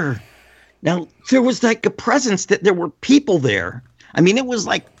here? Now, there was like a presence that there were people there. I mean, it was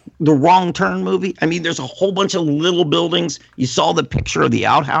like the Wrong Turn movie. I mean, there's a whole bunch of little buildings. You saw the picture of the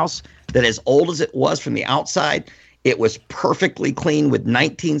outhouse that, as old as it was from the outside, it was perfectly clean with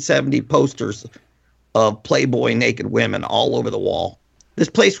 1970 posters of Playboy naked women all over the wall. This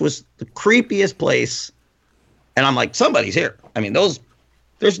place was the creepiest place. And I'm like, somebody's here. I mean,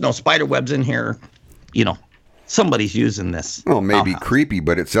 there's no spider webs in here. You know, somebody's using this. Well, maybe creepy,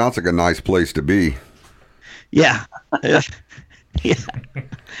 but it sounds like a nice place to be. Yeah. Yeah.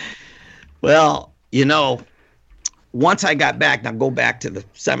 Well, you know, once I got back, now go back to the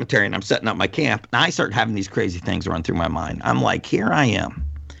cemetery and I'm setting up my camp. Now I start having these crazy things run through my mind. I'm like, here I am.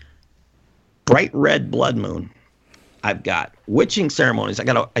 Bright red blood moon. I've got witching ceremonies.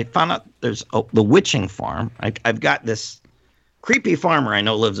 I found out there's the witching farm. I've got this creepy farmer I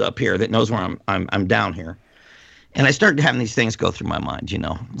know lives up here that knows where I'm down here. And I started having these things go through my mind, you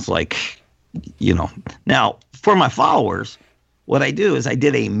know. It's like, you know. Now, for my followers, what I do is I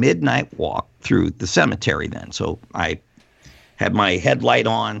did a midnight walk through the cemetery then. So I had my headlight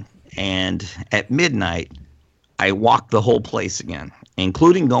on, and at midnight, I walked the whole place again,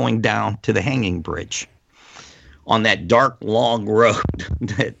 including going down to the hanging bridge on that dark, long road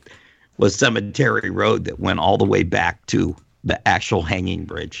that was Cemetery Road that went all the way back to the actual hanging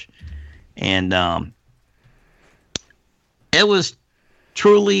bridge. And it was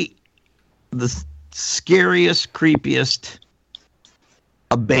truly the scariest, creepiest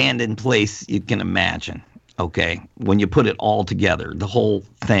abandoned place you can imagine. Okay, when you put it all together, the whole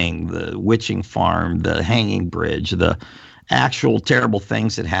thing, the witching farm, the hanging bridge, the actual terrible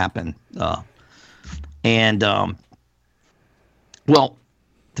things that happened. Well,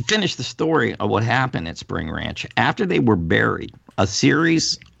 to finish the story of what happened at Spring Ranch, after they were buried, a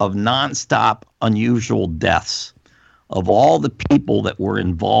series of nonstop unusual deaths of all the people that were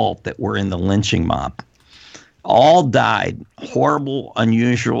involved, that were in the lynching mob, all died horrible,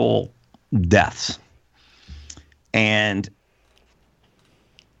 unusual deaths. And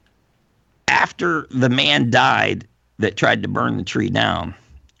after the man died that tried to burn the tree down,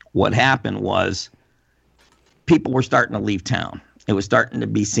 what happened was people were starting to leave town. It was starting to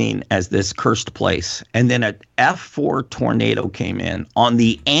be seen as this cursed place. And then an F4 tornado came in on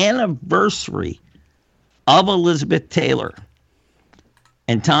the anniversary of Elizabeth Taylor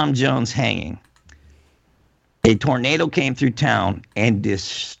and Tom Jones hanging. A tornado came through town and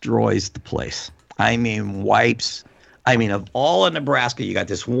destroys the place. I mean, wipes. I mean, of all of Nebraska, you got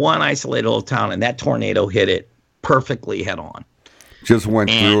this one isolated little town, and that tornado hit it perfectly head on. Just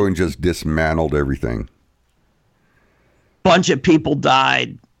went through and just dismantled everything. Bunch of people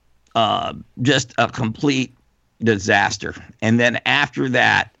died. Just a complete disaster. And then after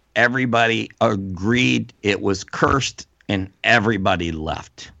that, everybody agreed it was cursed, and everybody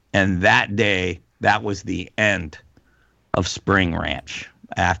left. And that day, that was the end of Spring Ranch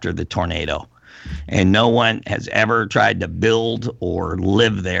after the tornado. And no one has ever tried to build or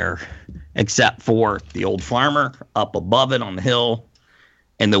live there except for the old farmer up above it on the hill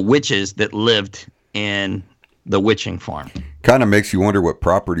and the witches that lived in the witching farm. Kind of makes you wonder what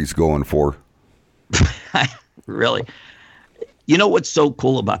property's going for. Really. You know what's so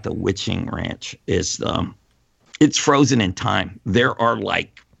cool about the witching ranch is it's frozen in time. There are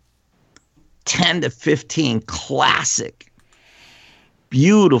like 10 to 15 classic,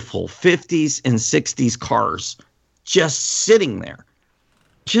 beautiful 50s and 60s cars just sitting there,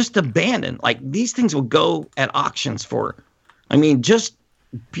 just abandoned. Like these things will go at auctions for, I mean, just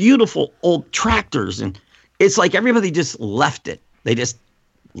beautiful old tractors. And it's like everybody just left it. They just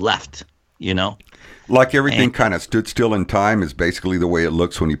left, you know? Like everything kind of stood still in time is basically the way it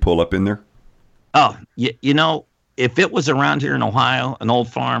looks when you pull up in there. Oh, you know, if it was around here in Ohio, an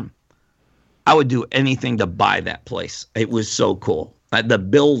old farm, I would do anything to buy that place. It was so cool. The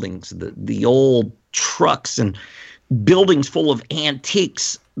buildings, the old trucks and buildings full of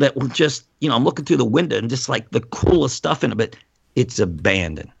antiques that were just, you know, I'm looking through the window and just like the coolest stuff in it, but it's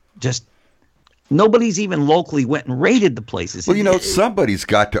abandoned. Just nobody's even locally went and raided the places. Well, you know, somebody's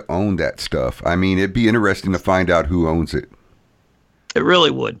got to own that stuff. I mean, it'd be interesting to find out who owns it. It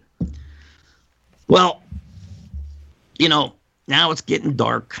really would. Well, you know, now it's getting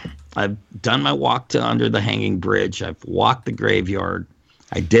dark. I've done my walk to under the hanging bridge. I've walked the graveyard.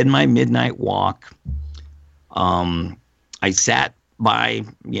 I did my midnight walk. I sat by,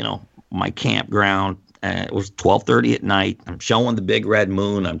 you know, my campground. It was 12:30 at night. I'm showing the big red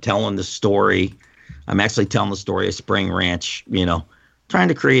moon. I'm telling the story. I'm actually telling the story of Spring Ranch, you know, trying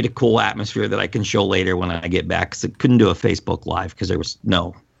to create a cool atmosphere that I can show later when I get back, because I couldn't do a Facebook Live because there was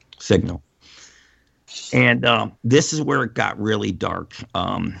no signal. And this is where it got really dark.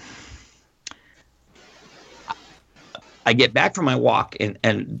 I get back from my walk,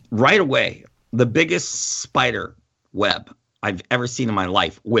 and right away, the biggest spider web I've ever seen in my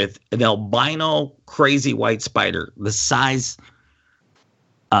life, with an albino crazy white spider, the size,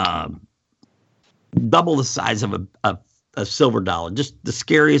 double the size of a silver dollar, just the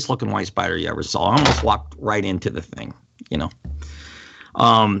scariest looking white spider you ever saw. I almost walked right into the thing, you know.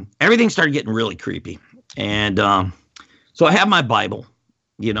 Everything started getting really creepy. And so I have my Bible,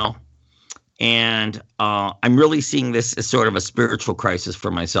 you know, and I'm really seeing this as sort of a spiritual crisis for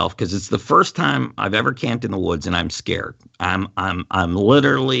myself, because it's the first time I've ever camped in the woods and I'm scared. I'm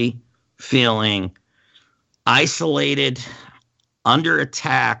literally feeling isolated, under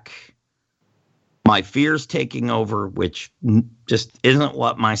attack, my fears taking over, which just isn't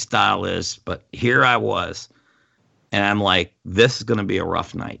what my style is. But here I was, and I'm like, this is going to be a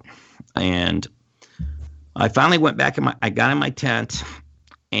rough night. And I finally went back I got in my tent,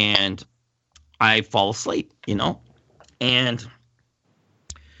 and I fall asleep, you know, and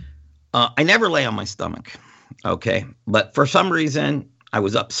I never lay on my stomach. Okay. But for some reason I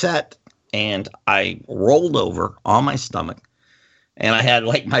was upset and I rolled over on my stomach, and I had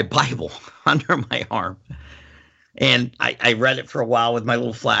like my Bible under my arm, and I read it for a while with my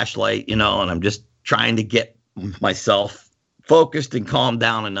little flashlight, you know, and I'm just trying to get myself focused and calmed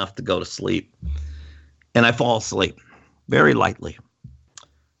down enough to go to sleep. And I fall asleep very lightly.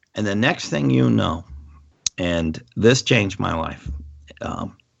 And the next thing you know, and this changed my life,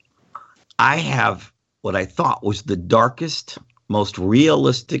 I have what I thought was the darkest, most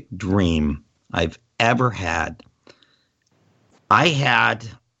realistic dream I've ever had. I had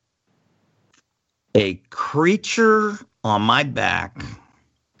a creature on my back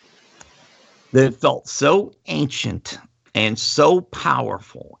that felt so ancient and so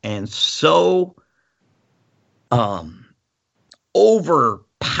powerful and so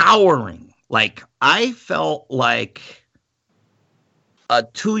overpowering. Like I felt like a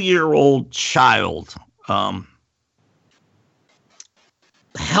 2-year-old child,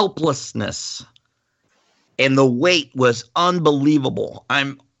 helplessness, and the weight was unbelievable.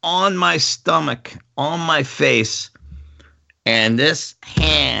 I'm on my stomach, on my face, and this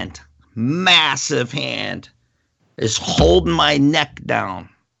hand, massive hand, is holding my neck down,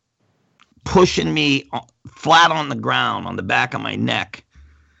 pushing me flat on the ground, on the back of my neck,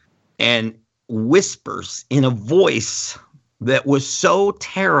 and whispers in a voice that was so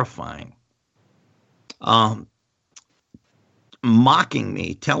terrifying, mocking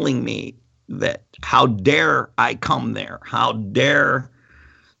me, telling me that how dare I come there? How dare,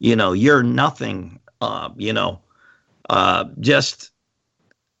 you're nothing, I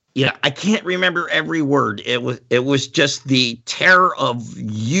can't remember every word. It was just the terror of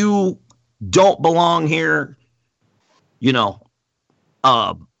you don't belong here,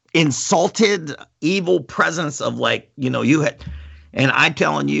 insulted, evil presence of you had, and I'm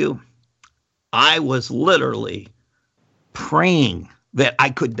telling you, I was literally praying that I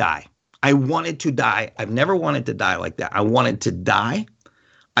could die. I wanted to die. I've never wanted to die like that. I wanted to die.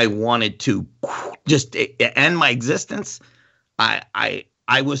 I wanted to just end my existence. I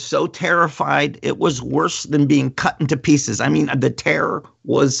was so terrified. It was worse than being cut into pieces. I mean, the terror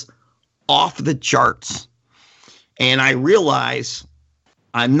was off the charts. And I realize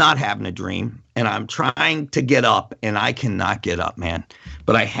I'm not having a dream, and I'm trying to get up, and I cannot get up, man.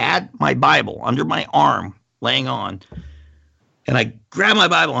 But I had my Bible under my arm laying on, and I grab my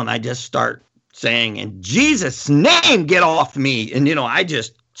Bible and I just start saying, in Jesus' name, get off me. And, I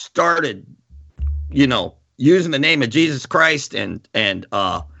just started, using the name of Jesus Christ and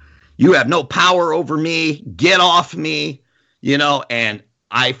you have no power over me, get off me, and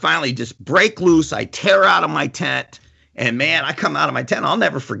I finally just break loose. I tear out of my tent, and man, I come out of my tent. I'll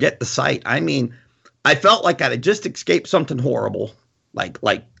never forget the sight. I mean, I felt like I had just escaped something horrible, like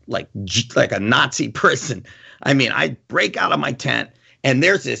a Nazi prison. I mean, I break out of my tent, and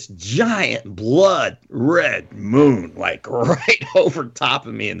there's this giant blood red moon, right over top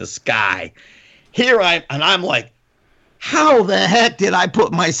of me in the sky. I'm like, how the heck did I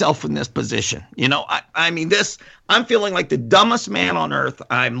put myself in this position? I'm feeling like the dumbest man on earth.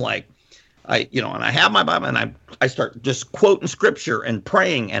 I'm like, and I have my Bible, and I start just quoting scripture and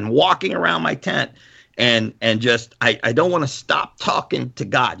praying and walking around my tent. And just, I don't want to stop talking to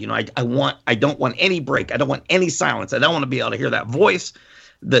God. I don't want any break. I don't want any silence. I don't want to be able to hear that voice.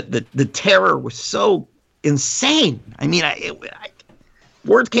 The terror was so insane. I mean,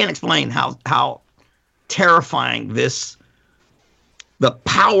 words can't explain how terrifying the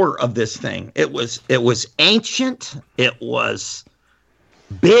power of this thing. It was ancient. It was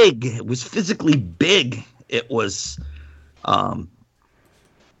big. It was physically big. It was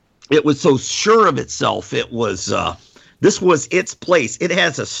so sure of itself. This was its place. It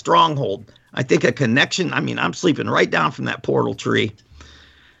has a stronghold. I think a connection. I mean, I'm sleeping right down from that portal tree.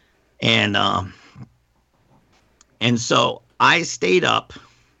 And so I stayed up,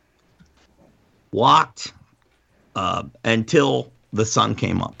 walked until the sun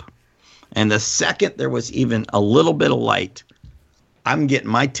came up. And the second there was even a little bit of light, I'm getting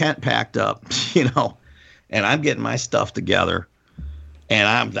my tent packed up, and I'm getting my stuff together, and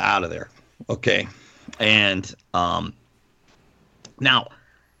I'm out of there. Okay. And now,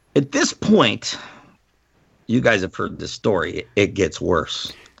 at this point, you guys have heard this story. It gets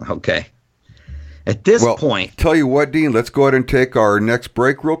worse. Okay. At this point. Tell you what, Dean, let's go ahead and take our next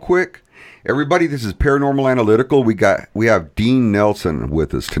break real quick. Everybody, this is Paranormal Analytical. We have Dean Nelson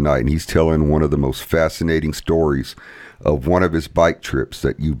with us tonight, and he's telling one of the most fascinating stories of one of his bike trips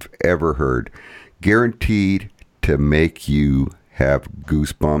that you've ever heard. Guaranteed to make you have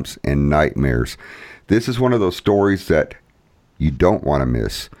goosebumps and nightmares. This is one of those stories that you don't want to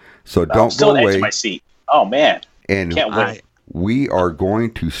miss. So don't go away. I'm still on my seat. Oh, man. And can't wait. We are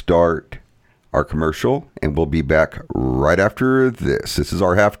going to start our commercial, and we'll be back right after this. This is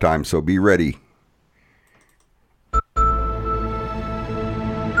our halftime, so be ready.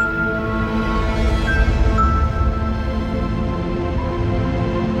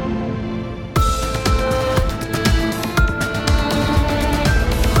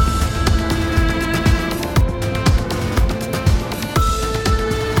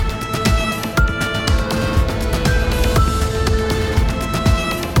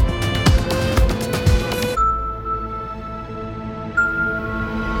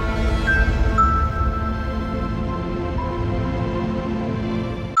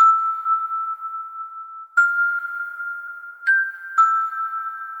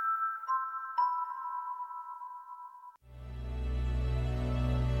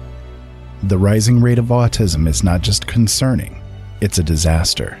 The rising rate of autism is not just concerning, it's a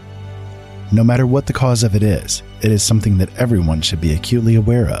disaster. No matter what the cause of it is something that everyone should be acutely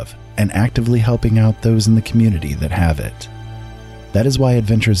aware of and actively helping out those in the community that have it. That is why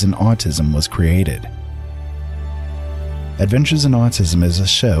Adventures in Autism was created. Adventures in Autism is a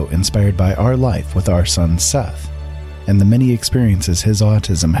show inspired by our life with our son Seth, and the many experiences his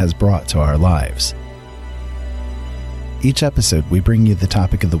autism has brought to our lives. Each episode, we bring you the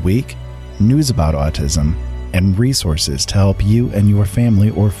topic of the week, news about autism, and resources to help you and your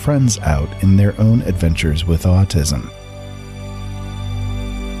family or friends out in their own adventures with autism.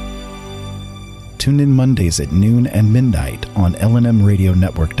 Tune in Mondays at noon and midnight on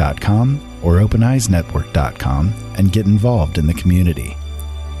lnmradionetwork.com or openeyesnetwork.com and get involved in the community.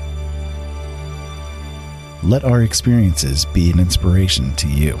 Let our experiences be an inspiration to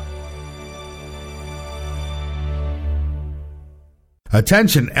you.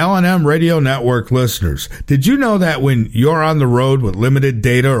 Attention L&M Radio Network listeners. Did you know that when you're on the road with limited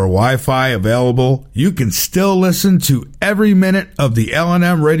data or Wi-Fi available, you can still listen to every minute of the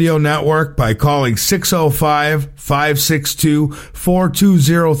L&M Radio Network by calling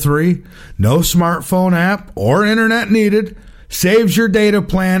 605-562-4203? No smartphone app or internet needed. Saves your data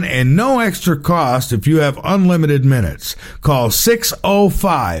plan and no extra cost if you have unlimited minutes. Call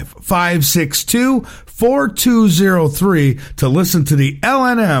 605-562-4203 to listen to the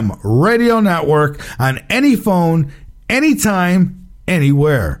L&M Radio Network on any phone, anytime,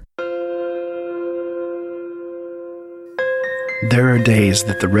 anywhere. There are days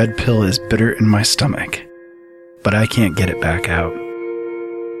that the red pill is bitter in my stomach, but I can't get it back out.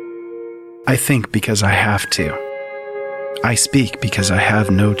 I think because I have to. I speak because I have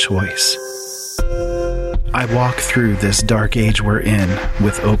no choice. I walk through this dark age we're in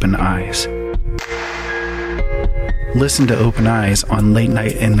with open eyes. Listen to Open Eyes on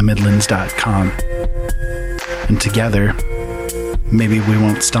LateNightInTheMidlands.com. And together, maybe we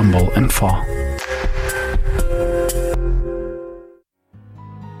won't stumble and fall.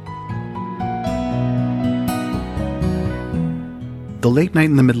 The Late Night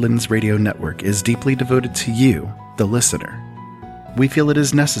in the Midlands Radio Network is deeply devoted to you, the listener. We feel it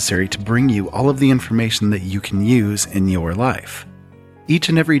is necessary to bring you all of the information that you can use in your life. Each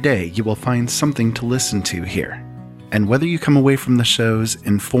and every day you will find something to listen to here. And whether you come away from the shows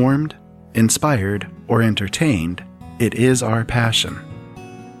informed, inspired, or entertained, it is our passion.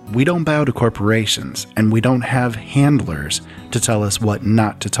 We don't bow to corporations, and we don't have handlers to tell us what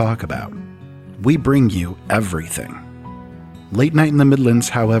not to talk about. We bring you everything. Late Night in the Midlands,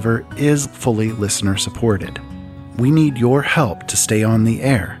 however, is fully listener supported. We need your help to stay on the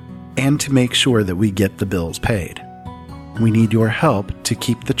air and to make sure that we get the bills paid. We need your help to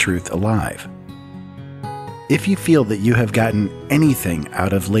keep the truth alive. If you feel that you have gotten anything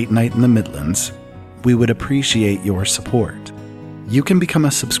out of Late Night in the Midlands, we would appreciate your support. You can become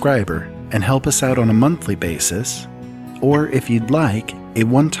a subscriber and help us out on a monthly basis, or if you'd like, a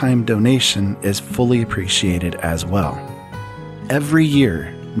one-time donation is fully appreciated as well. Every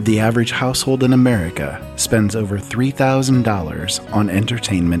year, the average household in America spends over $3,000 on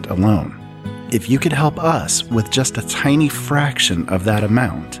entertainment alone. If you could help us with just a tiny fraction of that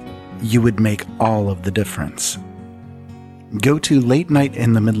amount, you would make all of the difference. Go to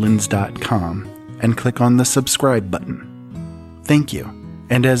LateNightInTheMidlands.com and click on the subscribe button. Thank you,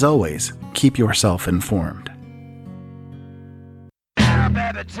 and as always, keep yourself informed.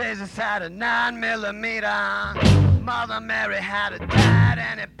 Baby Jesus had a 9mm. Mother Mary had a dad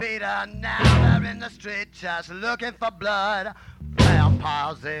and it beat her. Now they're in the street just looking for blood.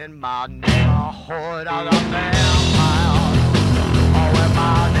 Vampires in my neighborhood. I got vampires all in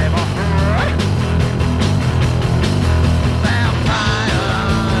my neighborhood.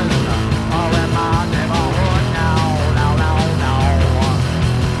 Vampires all in my neighborhood. Now.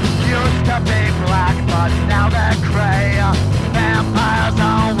 Used to be black, but now they're gray. Vampires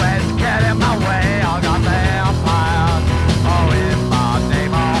always get in my way. I got vampires all in my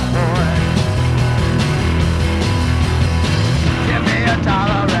neighborhood. Give me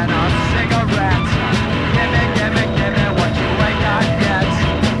 $1 and a cigarette. Give me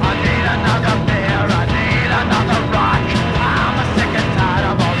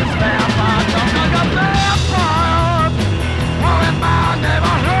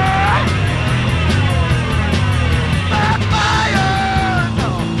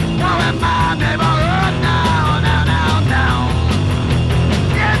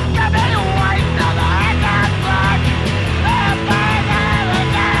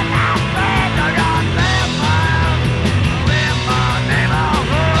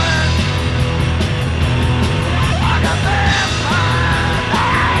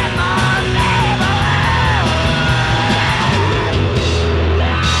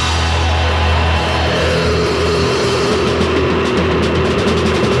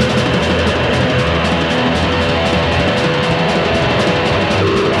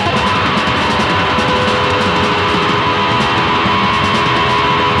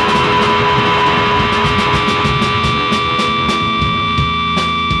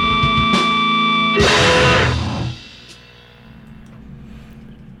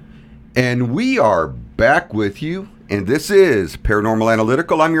And we are back with you, and this is Paranormal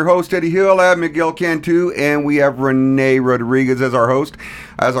Analytical. I'm your host, Eddie Hill. I have Miguel Cantu, and we have Renee Rodriguez as our host.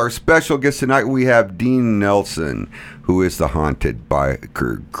 As our special guest tonight, we have Dean Nelson, who is the haunted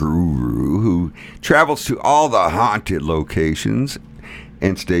biker guru, who travels to all the haunted locations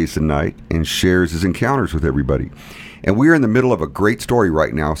and stays the night and shares his encounters with everybody. And we're in the middle of a great story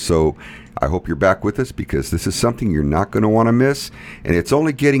right now, so I hope you're back with us, because this is something you're not going to want to miss, and it's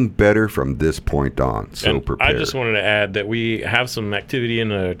only getting better from this point on. So and prepare. I just wanted to add that we have some activity in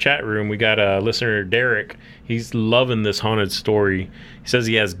the chat room. We got a listener, Derek. He's loving this haunted story. He says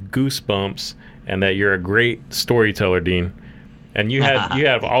he has goosebumps, and that you're a great storyteller, Dean. And you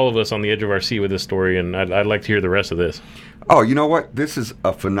have all of us on the edge of our seat with this story, and I'd like to hear the rest of this. Oh, you know what? This is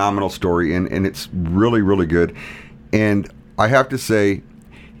a phenomenal story, and it's really, really good. And I have to say,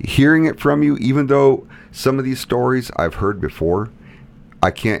 hearing it from you, even though some of these stories I've heard before,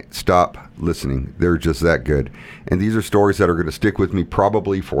 I can't stop listening. They're just that good. And these are stories that are going to stick with me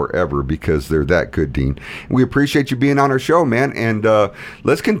probably forever, because they're that good, Dean. We appreciate you being on our show, man. And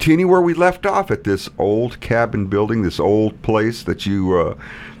let's continue where we left off, at this old cabin building, this old place that you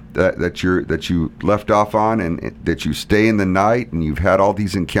that you left off on, and that you stay in the night, and you've had all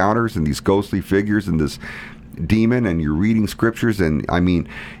these encounters and these ghostly figures and this demon, and you're reading scriptures, and I mean,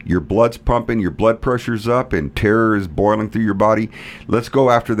 your blood's pumping, your blood pressure's up, and terror is boiling through your body. Let's go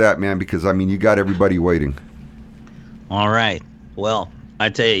after that, man, because I mean, you got everybody waiting. All right. Well, I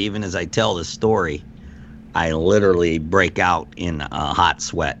tell you, even as I tell this story, I literally break out in a hot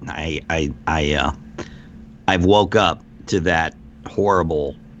sweat. I've woke up to that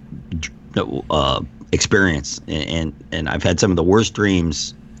horrible experience, and I've had some of the worst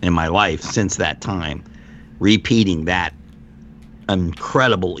dreams in my life since that time, repeating that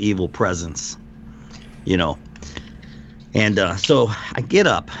incredible evil presence, you know. And so I get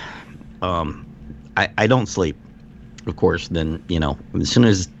up. I don't sleep, of course. Then, you know, as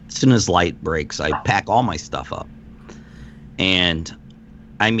soon as light breaks, I pack all my stuff up. And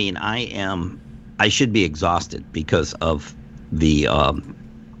I mean, I should be exhausted because of the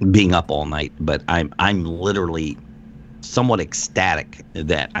being up all night, but I'm literally somewhat ecstatic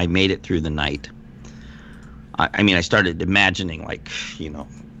that I made it through the night. I mean, I started imagining, like, you know,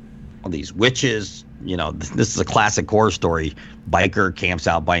 all these witches. You know, this is a classic horror story. Biker camps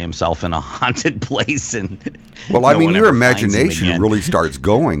out by himself in a haunted place, and well, I mean, your imagination really starts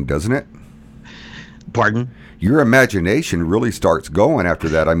going, doesn't it? Pardon? Your imagination really starts going after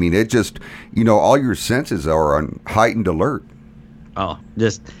that. I mean, it just, you know, all your senses are on heightened alert. Oh,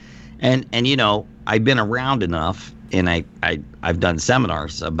 just and you know, I've been around enough. And I've done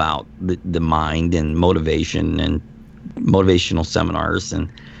seminars about the mind and motivation, and motivational seminars.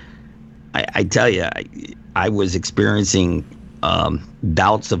 And I tell you, I was experiencing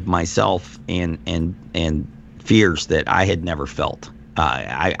doubts of myself and fears that I had never felt.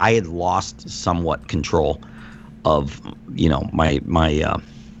 I had lost somewhat control of, you know, my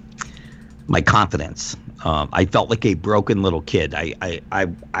confidence. I felt like a broken little kid.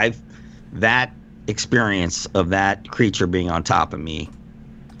 I've that experience of that creature being on top of me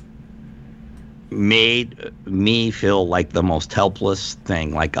made me feel like the most helpless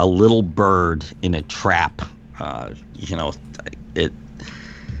thing, like a little bird in a trap. You know,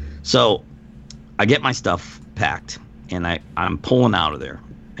 so I get my stuff packed, and I'm pulling out of there,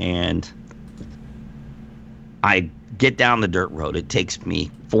 and I get down the dirt road. It takes me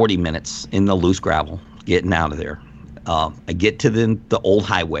 40 minutes in the loose gravel getting out of there. I get to the old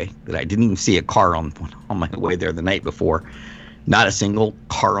highway that I didn't even see a car on my way there the night before. Not a single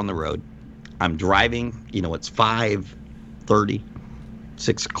car on the road. I'm driving, you know, it's 5:30,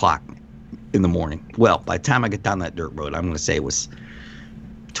 6 o'clock in the morning. Well, by the time I get down that dirt road, I'm going to say it was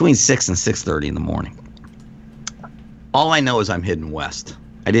between 6 and 6:30 in the morning. All I know is I'm heading west.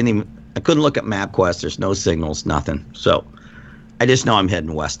 I couldn't look at MapQuest. There's no signals, nothing. So I just know I'm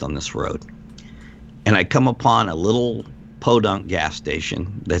heading west on this road. And I come upon a little podunk gas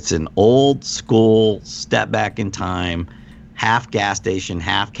station that's an old school, step back in time, half gas station,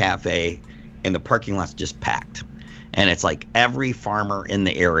 half cafe, and the parking lot's just packed. And it's like every farmer in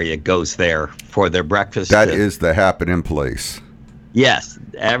the area goes there for their breakfast. That is the happening place. Yes,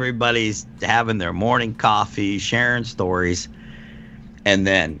 everybody's having their morning coffee, sharing stories. And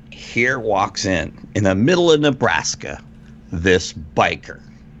then here walks in the middle of Nebraska, this biker,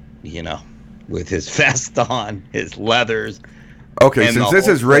 you know, with his vest on, his leathers. Okay, since this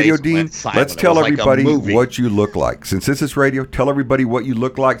is radio, Dean, let's tell everybody what you look like. Since this is radio, tell everybody what you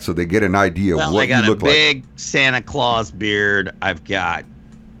look like so they get an idea of what you look like. I got a big Santa Claus beard. I've got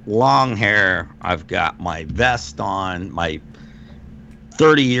long hair. I've got my vest on, my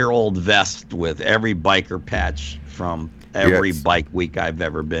 30-year-old vest with every biker patch from every bike week I've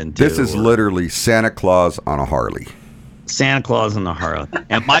ever been to. This is literally Santa Claus on a Harley. Santa Claus on a Harley.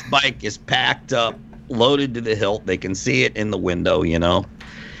 And my bike is packed up, loaded to the hilt. They can see it in the window, you know.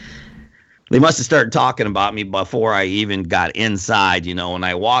 They must have started talking about me before I even got inside, you know. When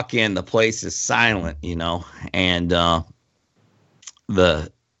I walk in, the place is silent, you know. And I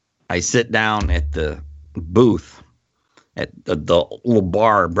sit down at the booth at the little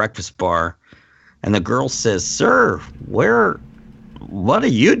bar, breakfast bar, and the girl says, "Sir, what are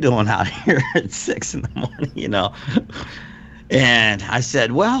you doing out here at 6 a.m, you know?" And I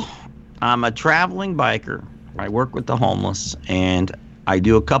said, "Well, I'm a traveling biker. I work with the homeless, and I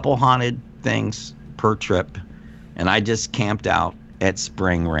do a couple haunted things per trip, and I just camped out at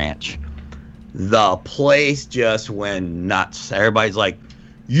Spring Ranch." The place just went nuts. Everybody's like,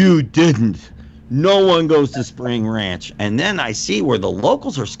 "You didn't. No one goes to Spring Ranch." And then I see where the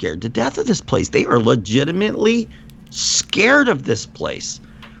locals are scared to death of this place. They are legitimately scared of this place.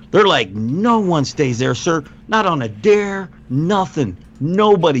 They're like, "No one stays there, sir. Not on a dare. Nothing.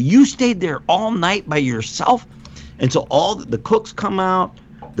 Nobody. You stayed there all night by yourself." And so all the cooks come out.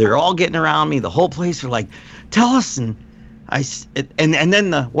 They're all getting around me. The whole place are like, "Tell us." And and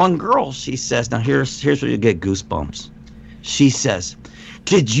then the one girl, she says, now here's where you get goosebumps. She says,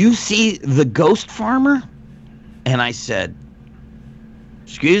 "Did you see the ghost farmer?" And I said,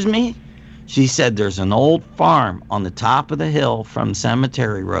 "Excuse me?" She said, "There's an old farm on the top of the hill from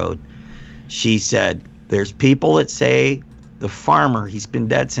Cemetery Road." She said, "There's people that say the farmer, he's been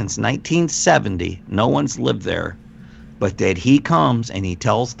dead since 1970. No one's lived there. But that he comes and he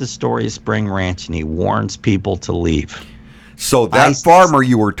tells the story of Spring Ranch and he warns people to leave." So that farmer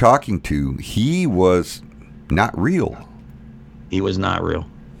you were talking to, he was not real. He was not real.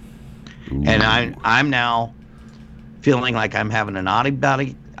 Ooh. And I'm now feeling like I'm having an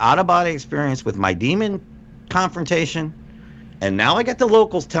out-of-body experience with my demon confrontation. And now I got the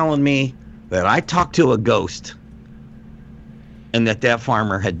locals telling me that I talked to a ghost and that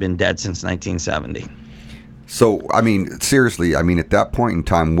farmer had been dead since 1970. So, I mean, seriously, I mean, at that point in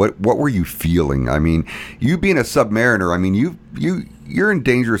time, what were you feeling? I mean, you being a submariner, I mean, you're in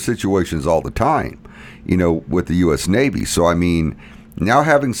dangerous situations all the time, you know, with the U.S. Navy. So, I mean, now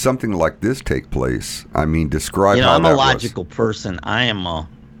having something like this take place, I mean, describe how that was. I'm a logical person. I am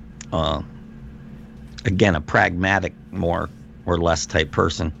again, a pragmatic, more or less type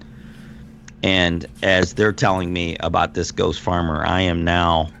person. And as they're telling me about this ghost farmer, I am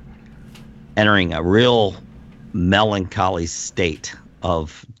now entering a real melancholy state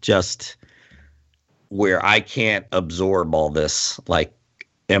of just where I can't absorb all this. Like,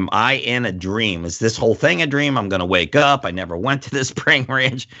 am I in a dream? Is this whole thing a dream? I'm going to wake up. I never went to this Spring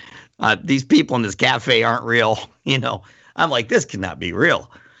Ranch. These people in this cafe aren't real. You know, I'm like, this cannot be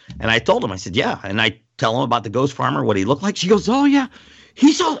real. And I told him, I said, yeah. And I tell him about the ghost farmer, what he looked like. She goes, "Oh, yeah.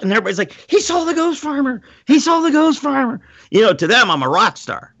 He saw," and everybody's like, "He saw the ghost farmer. He saw the ghost farmer." You know, to them, I'm a rock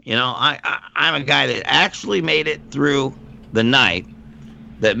star. You know, I'm a guy that actually made it through the night,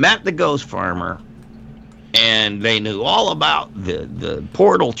 that met the ghost farmer, and they knew all about the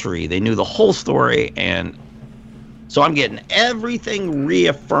portal tree. They knew the whole story, and so I'm getting everything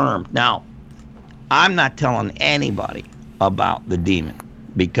reaffirmed. Now, I'm not telling anybody about the demon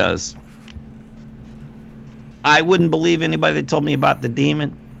because I wouldn't believe anybody that told me about the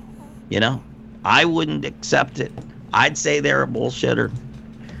demon. You know, I wouldn't accept it. I'd say they're a bullshitter.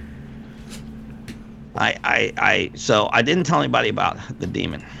 So I didn't tell anybody about the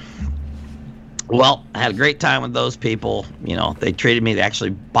demon. Well, I had a great time with those people. You know, they treated me. They actually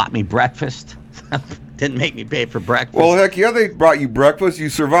bought me breakfast. Didn't make me pay for breakfast. Well, heck yeah, they brought you breakfast. You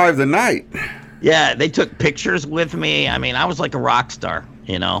survived the night. Yeah, they took pictures with me. I mean, I was like a rock star,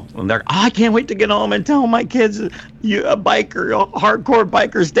 you know. And they're, "Oh, I can't wait to get home and tell my kids a hardcore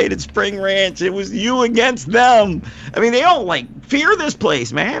biker stayed at Spring Ranch. It was you against them." I mean, they all like fear this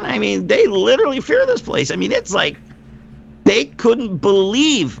place, man. I mean, they literally fear this place. I mean, it's like they couldn't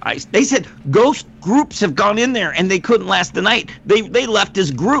believe. They said ghost groups have gone in there and they couldn't last the night. They left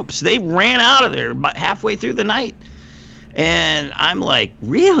as groups. They ran out of there about halfway through the night. And I'm like,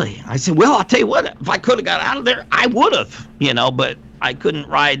 "Really?" I said, "Well, I'll tell you what, if I could have got out of there, I would have, you know, but I couldn't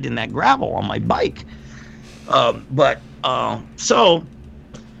ride in that gravel on my bike." So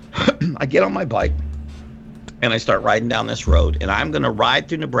I get on my bike and I start riding down this road, and I'm going to ride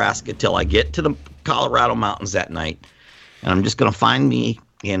through Nebraska till I get to the Colorado mountains that night. And I'm just going to find me,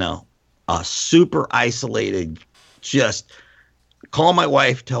 you know, a super isolated, just call my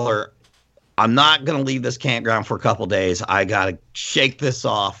wife, tell her, "I'm not going to leave this campground for a couple days. I got to shake this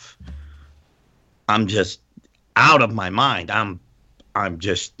off. I'm just out of my mind. I'm I'm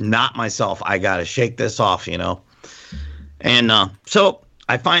just not myself. I got to shake this off, you know. And so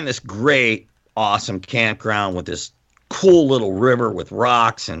I find this great, awesome campground with this cool little river with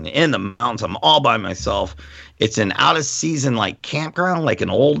rocks and in the mountains. I'm all by myself. It's an out of season like campground, like an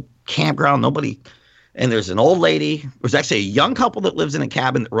old campground. Nobody. And there's an old lady. There's actually a young couple that lives in a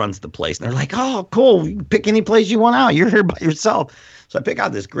cabin that runs the place. And they're like, oh, cool. You can pick any place you want out. You're here by yourself. So I pick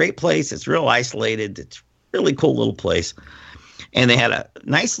out this great place. It's real isolated. It's really cool little place. And they had a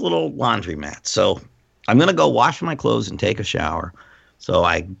nice little laundromat. So I'm going to go wash my clothes and take a shower. So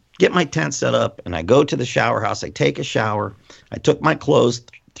I get my tent set up and I go to the shower house. I take a shower. I took my clothes,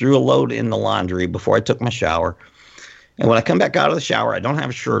 threw a load in the laundry before I took my shower. And when I come back out of the shower, I don't have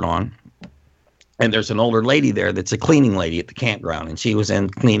a shirt on. And there's an older lady there that's a cleaning lady at the campground. And she was in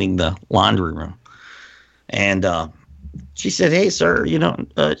cleaning the laundry room. And she said, hey, sir, you know,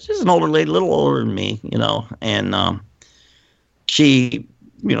 she's an older lady, a little older than me, you know. And she,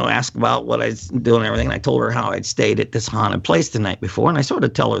 you know, asked about what I was doing and everything. And I told her how I'd stayed at this haunted place the night before. And I sort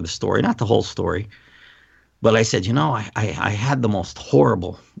of tell her the story, not the whole story. But I said, you know, I had the most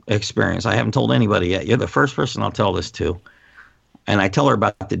horrible experience. I haven't told anybody yet. You're the first person I'll tell this to. And I tell her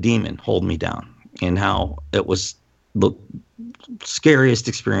about the demon holding me down and how it was the scariest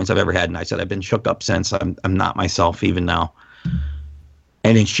experience I've ever had. And I said, I've been shook up since. I'm not myself even now.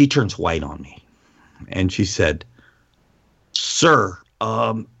 And then she turns white on me. And she said, sir,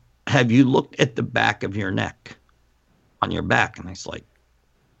 have you looked at the back of your neck, on your back? And I was like,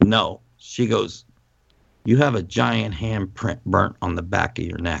 no. She goes, you have a giant handprint burnt on the back of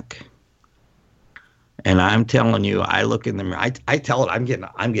your neck. And I'm telling you, I look in the mirror. I tell it, I'm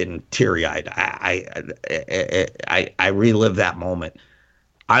getting teary-eyed. I relive that moment.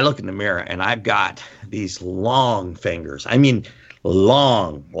 I look in the mirror and I've got these long fingers. I mean,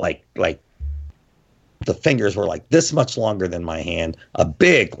 long, like the fingers were like this much longer than my hand. A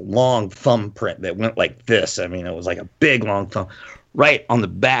big, long thumbprint that went like this. I mean, it was like a big, long thumb right on the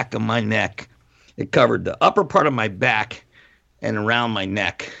back of my neck. It covered the upper part of my back and around my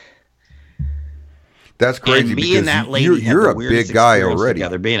neck. That's crazy. And me and that lady you're a big guy already.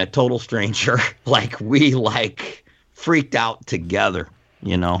 Together, being a total stranger, we freaked out together,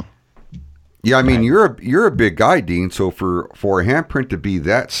 you know. Yeah, I mean, you're a big guy, Dean. So for a handprint to be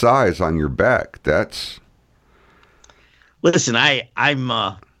that size on your back, that's. Listen, I'm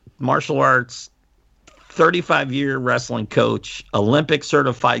a martial arts, 35-year wrestling coach, Olympic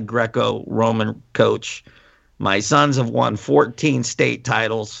certified Greco-Roman coach. My sons have won 14 state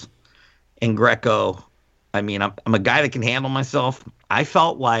titles in Greco. I mean, I'm a guy that can handle myself. I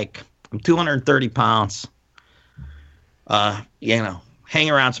felt like I'm 230 pounds. You know, hang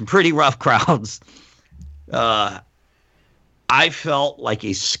around some pretty rough crowds. I felt like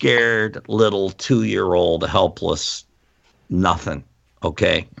a scared little 2-year-old, helpless nothing.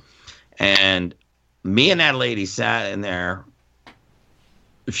 Okay. And me and that lady sat in there.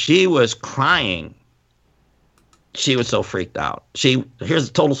 She was crying. She was so freaked out. Here's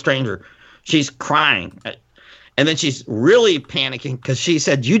a total stranger. She's crying. And then she's really panicking because she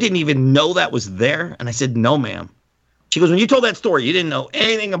said, you didn't even know that was there? And I said, no, ma'am. She goes, when you told that story, you didn't know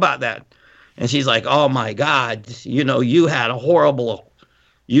anything about that. And she's like, oh, my God, you know, you had a horrible,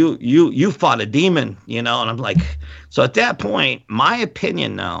 you fought a demon, you know. And I'm like, so at that point, my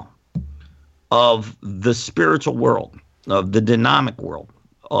opinion now of the spiritual world, of the dynamic world,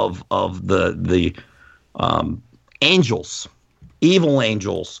 of the angels, evil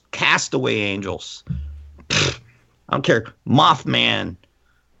angels, castaway angels, I don't care, Mothman,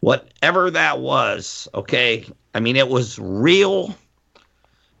 whatever that was, okay? I mean, it was real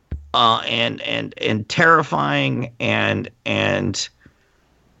and terrifying, and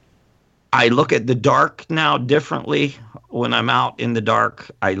I look at the dark now differently. When I'm out in the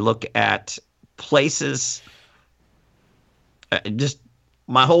dark, I look at places, just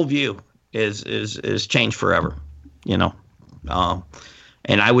my whole view is changed forever, you know.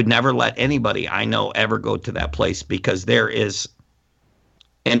 And I would never let anybody I know ever go to that place, because there is,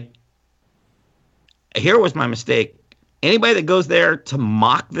 and here was my mistake. Anybody that goes there to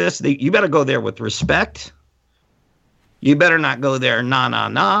mock this, you better go there with respect. You better not go there,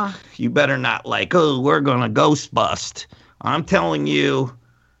 nah. You better not like, oh, we're going to ghost bust. I'm telling you,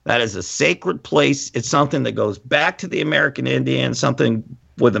 that is a sacred place. It's something that goes back to the American Indian, something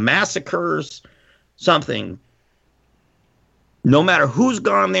with the massacres, something. No matter who's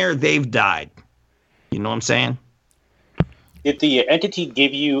gone there, they've died. You know what I'm saying? Did the entity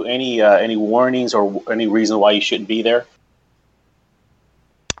give you any warnings or any reason why you shouldn't be there?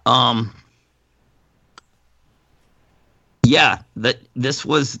 Yeah, that this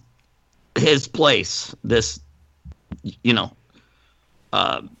was his place. This, you know,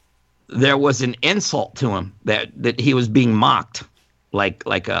 there was an insult to him that he was being mocked, like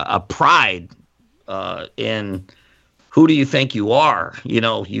a pride in who do you think you are?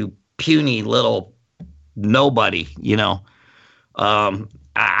 You puny little nobody.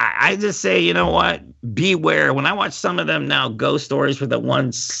 I just say, you know what? Beware. When I watch some of them now ghost stories where the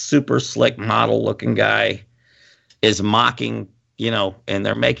one super slick model looking guy is mocking, and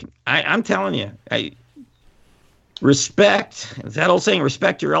they're making, I'm telling you, respect, that old saying,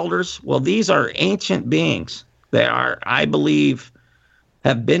 respect your elders. Well, these are ancient beings. They are, I believe,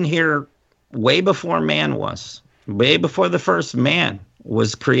 have been here way before man was, way before the first man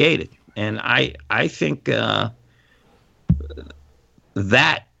was created. And I think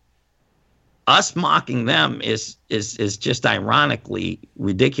that us mocking them is just ironically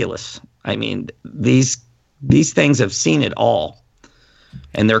ridiculous. I mean, these things have seen it all,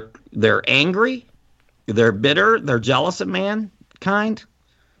 and they're angry, they're bitter, they're jealous of mankind.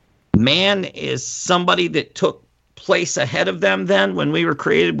 Man is somebody that took place ahead of them. Then when we were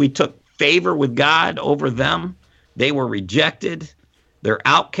created, we took favor with God over them. They were rejected. They're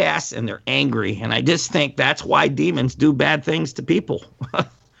outcasts and they're angry. And I just think that's why demons do bad things to people.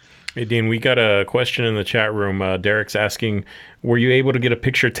 Hey, Dean, we got a question in the chat room. Derek's asking, were you able to get a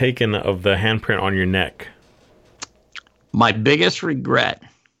picture taken of the handprint on your neck? My biggest regret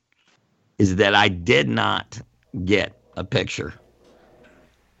is that I did not get a picture.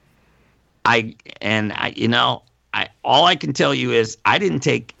 All I can tell you is I didn't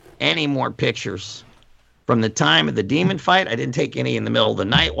take any more pictures. From the time of the demon fight, I didn't take any in the middle of the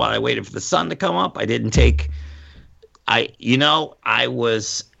night while I waited for the sun to come up. I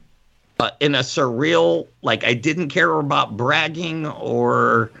was in a surreal, like I didn't care about bragging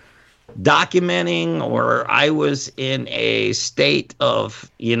or documenting, or I was in a state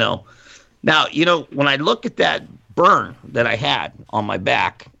of, Now, when I look at that burn that I had on my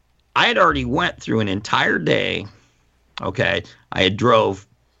back, I had already went through an entire day. Okay. I had drove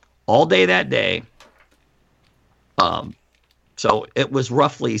all day that day. So it was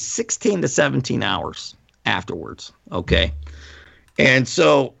roughly 16 to 17 hours afterwards. Okay. And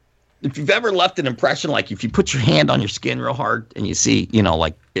so if you've ever left an impression, like if you put your hand on your skin real hard and you see,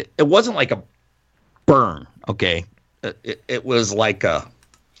 like it wasn't like a burn. Okay. It was like it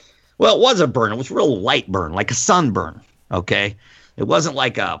was a burn. It was real light burn, like a sunburn. Okay. It wasn't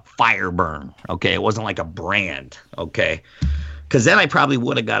like a fire burn. Okay. It wasn't like a brand. Okay. Because then I probably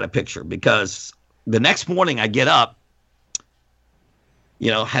would have got a picture, because the next morning I get up,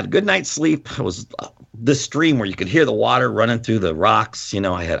 had a good night's sleep. It was this stream where you could hear the water running through the rocks.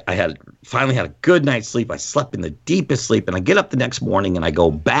 I finally had a good night's sleep. I slept in the deepest sleep, and I get up the next morning and I go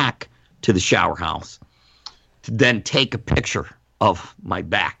back to the shower house to then take a picture of my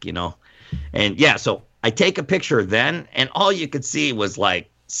back, and so I take a picture then, and all you could see was like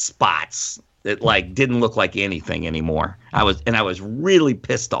spots that like didn't look like anything anymore. I was really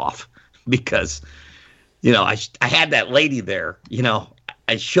pissed off because, I had that lady there,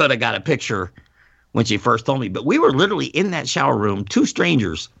 I should have got a picture when she first told me, but we were literally in that shower room, two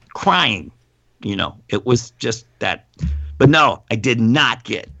strangers crying, it was just that. But no, I did not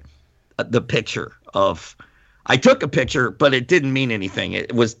get the picture I took a picture, but it didn't mean anything.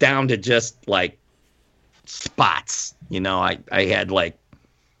 It was down to just like spots, I had like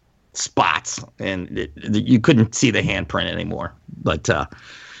spots, and you couldn't see the handprint anymore. But did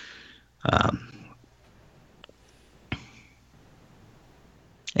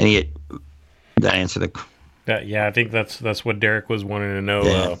that answer the? Yeah, I think that's what Derek was wanting to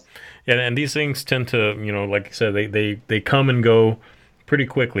know. Yeah. And these things tend to, like I said, they come and go pretty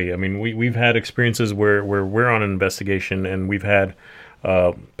quickly. I mean, we've had experiences where we're on an investigation, and we've had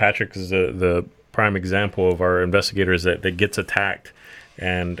Patrick is the prime example of our investigators that gets attacked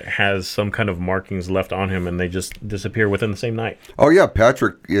and has some kind of markings left on him, and they just disappear within the same night. Oh yeah,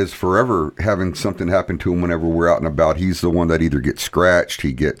 Patrick is forever having something happen to him whenever we're out and about. He's the one that either gets scratched,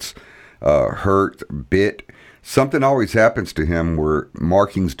 he gets hurt, bit. Something always happens to him where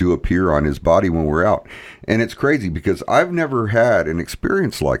markings do appear on his body when we're out. And it's crazy because I've never had an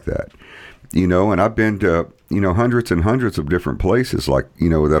experience like that. And I've been to, hundreds and hundreds of different places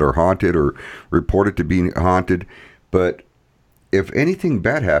that are haunted or reported to be haunted. But if anything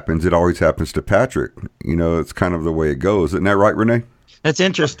bad happens, it always happens to Patrick. It's kind of the way it goes. Isn't that right, Renee? That's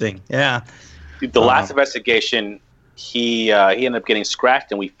interesting. Yeah. The last investigation, he ended up getting scratched,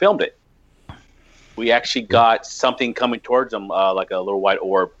 and we filmed it. We actually got something coming towards him, like a little white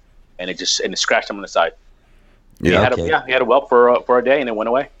orb, and it scratched him on the side. Yeah, he had a whelp for a day, and it went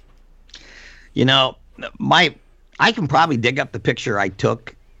away. I can probably dig up the picture I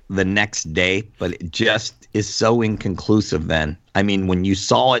took the next day, but it just is so inconclusive then. I mean, when you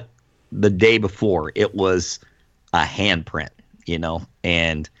saw it the day before, it was a handprint,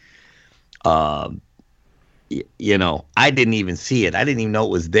 and I didn't even see it. I didn't even know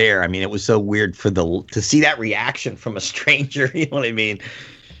it was there. I mean, it was so weird to see that reaction from a stranger. You know what I mean?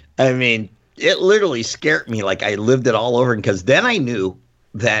 I mean, it literally scared me. Like I lived it all over, because then I knew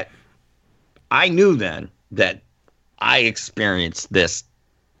that I experienced this.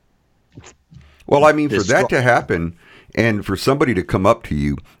 Well, I mean, for that to happen, and for somebody to come up to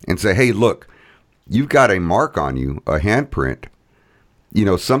you and say, "Hey, look, you've got a mark on you, a handprint."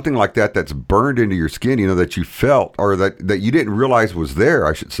 Something like that that's burned into your skin, that you felt, or that you didn't realize was there,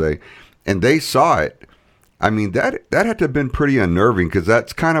 I should say, and they saw it. I mean, that had to have been pretty unnerving, because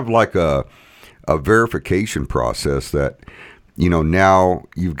that's kind of like a verification process that, now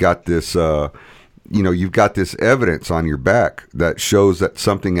you've got this, you've got this evidence on your back that shows that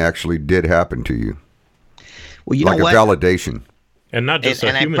something actually did happen to you. Well, like a validation. And not just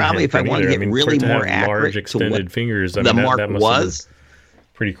a human probably, if I want to get really more accurate, large extended fingers, the mark was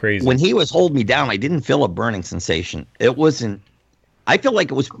pretty crazy. When he was holding me down, I didn't feel a burning sensation. It wasn't. I feel like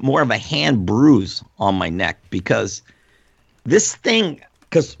it was more of a hand bruise on my neck, because this thing.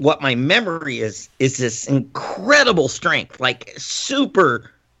 Because what my memory is this incredible strength, like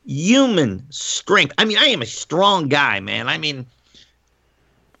superhuman strength. I mean, I am a strong guy, man. I mean,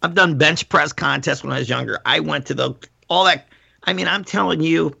 I've done bench press contests when I was younger. I went to all that. I mean, I'm telling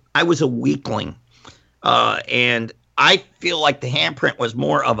you, I was a weakling, and I feel like the handprint was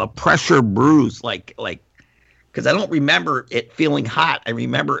more of a pressure bruise, like, because I don't remember it feeling hot. I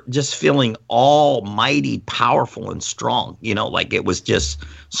remember just feeling almighty powerful and strong, like it was just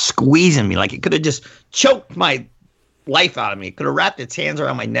squeezing me, like it could have just choked my life out of me. It could have wrapped its hands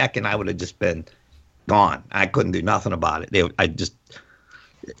around my neck, and I would have just been gone. I couldn't do nothing about it.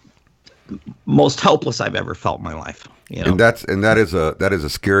 Most helpless I've ever felt in my life. And that is a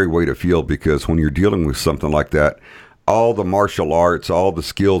scary way to feel, because when you're dealing with something like that, all the martial arts, all the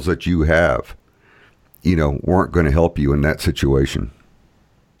skills that you have, weren't going to help you in that situation.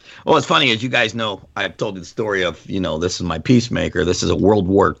 Well, it's funny, as you guys know, I've told you the story of, this is my Peacemaker. This is a World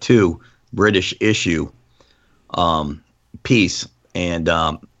War II British issue piece, and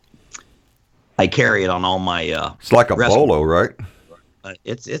I carry it on all my. It's like a bolo, right?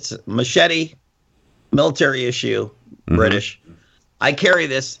 It's a machete, military issue, British. I carry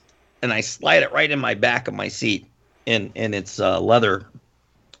this, and I slide it right in my back of my seat, in its leather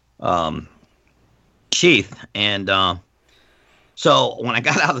sheath. And so when I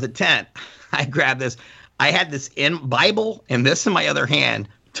got out of the tent, I grabbed this. I had this Bible and this in my other hand,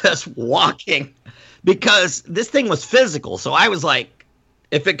 just walking, because this thing was physical. So I was like,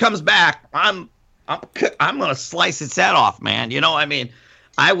 if it comes back, I'm gonna slice its head off, man. I mean,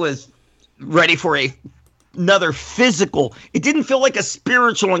 I was ready for another physical. It didn't feel like a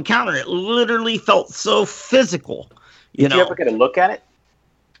spiritual encounter. It literally felt so physical. Did you ever get a look at it?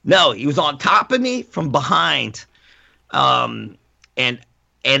 No, he was on top of me from behind, and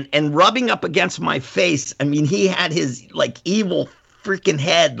rubbing up against my face. I mean, he had his like evil freaking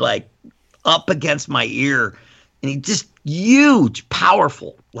head like up against my ear, and he just huge,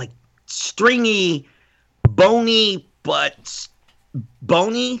 powerful, like stringy, bony, but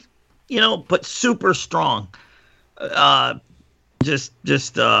super strong. I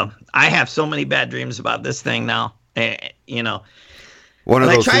have so many bad dreams about this thing now. One of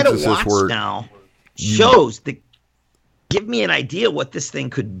those I try to instances watch now shows that give me an idea what this thing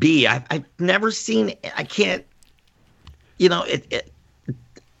could be. I've never seen. I can't.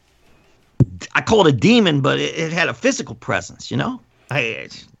 I call it a demon, but it had a physical presence.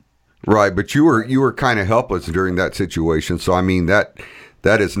 Right, but you were kind of helpless during that situation. So I mean that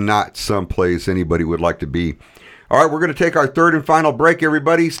is not someplace anybody would like to be. All right, we're going to take our third and final break.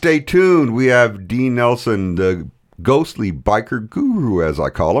 Everybody, stay tuned. We have Dean Nelson, the ghostly biker guru, as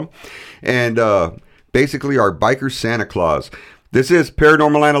I call him, and basically our biker Santa Claus. This is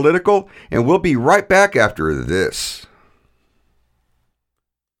Paranormal Analytical, and we'll be right back after this.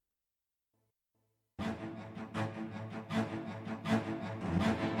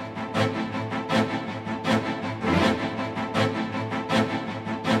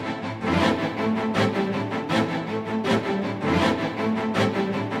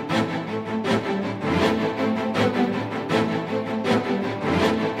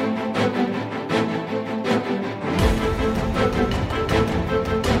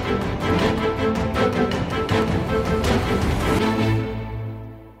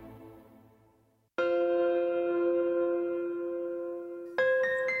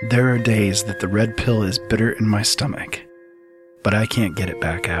 There are days that the red pill is bitter in my stomach. but I can't get it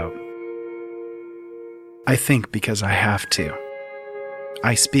back out. I think because I have to.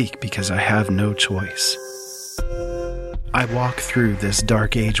 I speak because I have no choice. I walk through this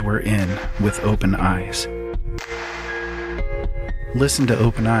dark age we're in with open eyes. Listen to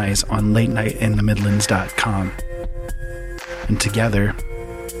Open Eyes on LateNightInTheMidlands.com. And together,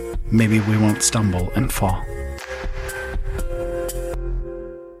 maybe we won't stumble and fall.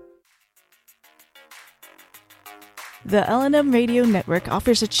 The L&M Radio Network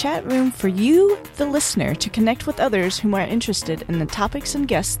offers a chat room for you, the listener, to connect with others whom are interested in the topics and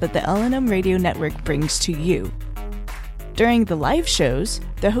guests that the L&M Radio Network brings to you. During the live shows,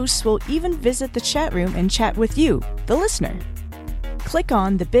 the hosts will even visit the chat room and chat with you, the listener. Click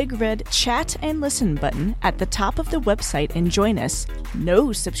on the big red Chat and Listen button at the top of the website and join us.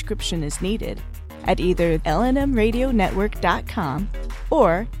 No subscription is needed at either lnmradionetwork.com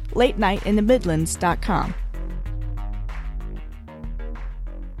or latenightinthemidlands.com.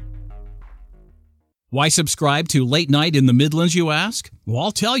 Why subscribe to Late Night in the Midlands, you ask? Well,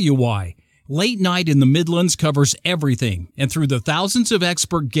 I'll tell you why. Late Night in the Midlands covers everything, and through the thousands of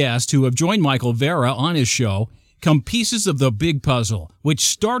expert guests who have joined Michael Vera on his show, come pieces of the big puzzle, which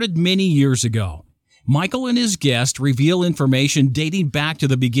started many years ago. Michael and his guests reveal information dating back to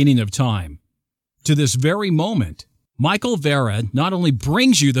the beginning of time. To this very moment, Michael Vera not only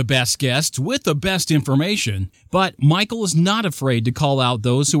brings you the best guests with the best information, but Michael is not afraid to call out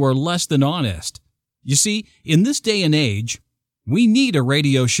those who are less than honest. You see, in this day and age, we need a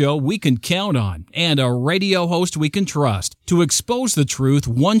radio show we can count on and a radio host we can trust to expose the truth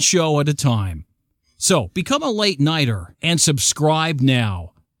one show at a time. So become a late nighter and subscribe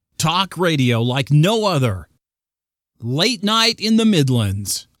now. Talk radio like no other. Late Night in the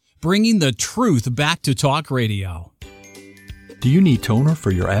Midlands, bringing the truth back to talk radio. Do you need toner for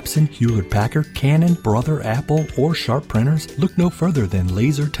your Epson, Hewlett-Packard, Canon, Brother, Apple, or Sharp printers? Look no further than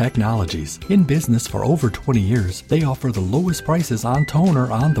Laser Technologies. In business for over 20 years, they offer the lowest prices on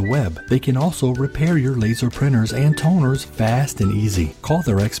toner on the web. They can also repair your laser printers and toners fast and easy. Call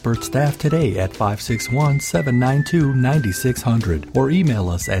their expert staff today at 561-792-9600 or email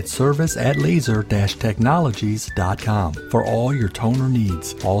us at service@laser-technologies.com for all your toner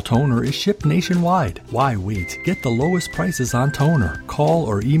needs. All toner is shipped nationwide. Why wait? Get the lowest prices on toner. Call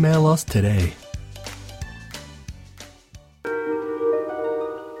or email us today.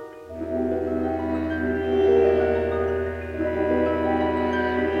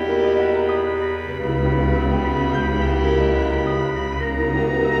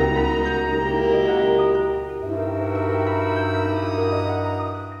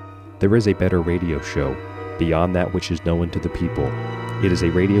 There is a better radio show, beyond that which is known to the people. It is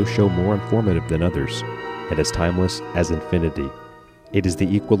a radio show more informative than others, and as timeless as infinity. It is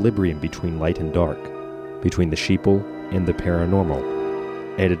the equilibrium between light and dark, between the sheeple and the paranormal,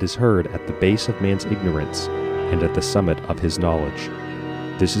 and it is heard at the base of man's ignorance and at the summit of his knowledge.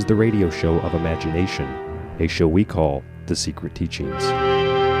 This is the radio show of imagination, a show we call The Secret Teachings.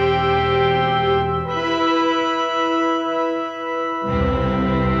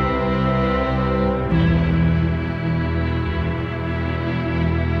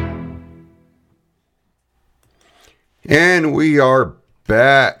 And we are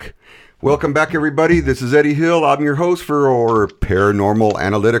back. Welcome back, everybody. This is Eddie Hill. I'm your host for Paranormal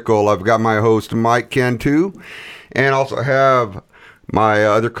Analytical. I've got my host, Mike Cantu, and also have my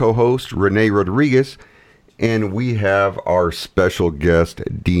other co-host, Renee Rodriguez. And we have our special guest,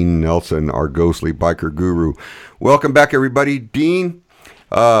 Dean Nelson, our ghostly biker guru. Welcome back, everybody. Dean,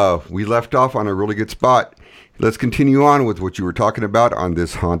 we left off on a really good spot. Let's continue on with what you were talking about on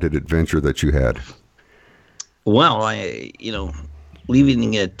this haunted adventure that you had. Well,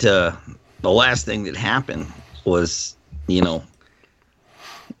 leaving it, the last thing that happened was, it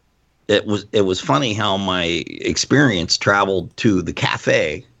was funny how my experience traveled to the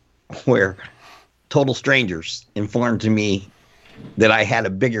cafe where total strangers informed me that I had a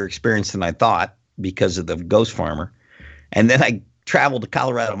bigger experience than I thought because of the ghost farmer. And then I traveled to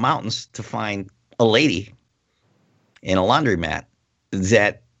Colorado Mountains to find a lady in a laundromat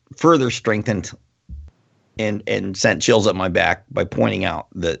that further strengthened and sent chills up my back by pointing out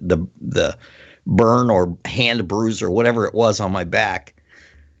the burn or hand bruise or whatever it was on my back.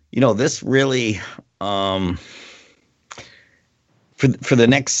 This really, for the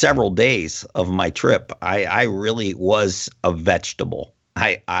next several days of my trip, I really was a vegetable.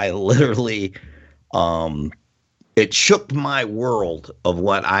 I literally, it shook my world of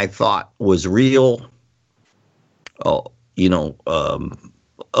what I thought was real, of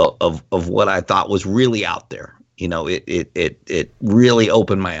what I thought was really out there. It really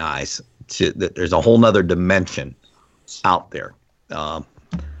opened my eyes to that there's a whole nother dimension out there.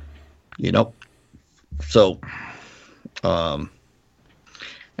 So, and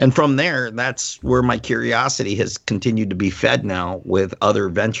from there, that's where my curiosity has continued to be fed now with other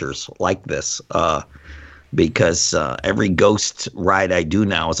ventures like this, because every ghost ride I do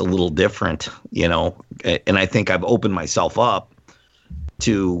now is a little different, and I think I've opened myself up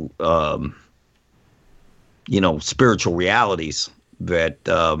to, spiritual realities that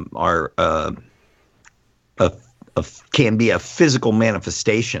are can be a physical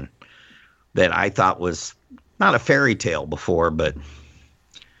manifestation that I thought was not a fairy tale before, but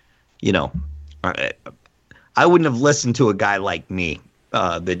I wouldn't have listened to a guy like me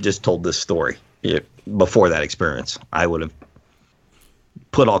that just told this story before that experience. I would have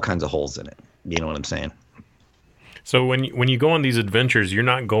put all kinds of holes in it. You know what I'm saying? So when you go on these adventures, you're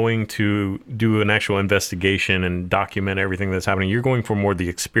not going to do an actual investigation and document everything that's happening. You're going for more the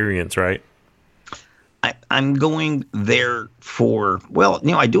experience, right? I'm going there for,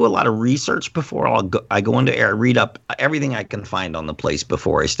 I do a lot of research before I go into air. I read up everything I can find on the place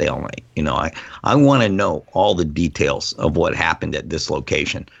before I stay all night. I want to know all the details of what happened at this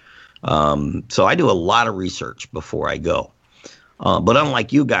location. So I do a lot of research before I go. But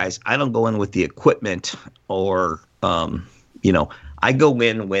unlike you guys, I don't go in with the equipment or, I go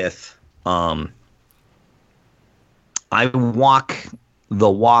in with, I walk the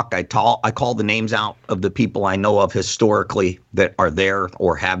walk. I call the names out of the people I know of historically that are there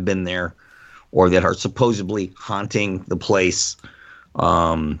or have been there or that are supposedly haunting the place.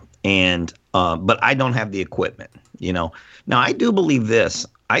 But I don't have the equipment, Now, I do believe this.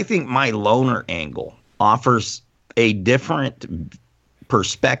 I think my loner angle offers a different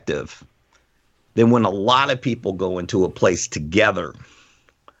perspective than when a lot of people go into a place together.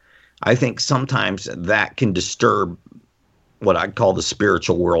 I think sometimes that can disturb what I call the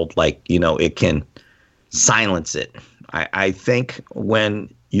spiritual world. It can silence it. I think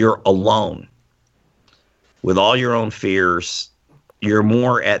when you're alone with all your own fears, you're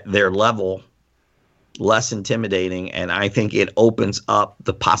more at their level, less intimidating. And I think it opens up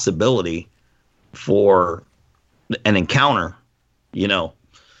the possibility for an encounter,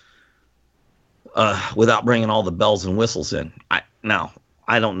 without bringing all the bells and whistles in. I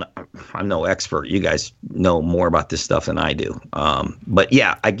don't know. I'm no expert. You guys know more about this stuff than I do. But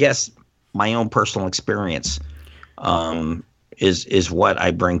yeah, I guess my own personal experience is what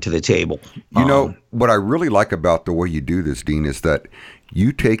I bring to the table. What I really like about the way you do this, Dean, is that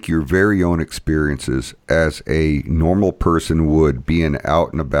you take your very own experiences as a normal person would, being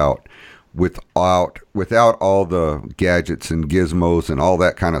out and about without all the gadgets and gizmos and all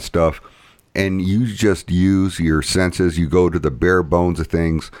that kind of stuff. And you just use your senses. You go to the bare bones of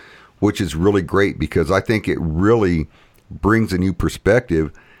things, which is really great because I think it really brings a new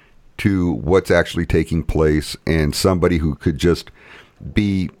perspective to what's actually taking place, and somebody who could just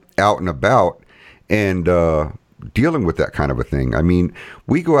be out and about and dealing with that kind of a thing. I mean,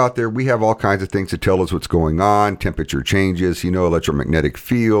 we go out there, we have all kinds of things to tell us what's going on, temperature changes, electromagnetic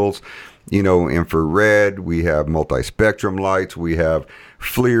fields, infrared, we have multi-spectrum lights, we have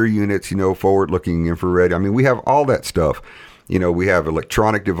FLIR units, forward-looking infrared. I mean, we have all that stuff. We have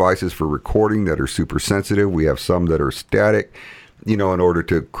electronic devices for recording that are super sensitive. We have some that are static, in order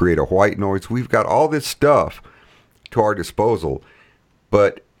to create a white noise. We've got all this stuff to our disposal.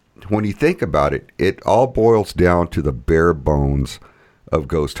 But when you think about it, it all boils down to the bare bones of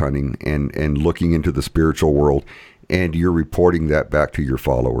ghost hunting and looking into the spiritual world. And you're reporting that back to your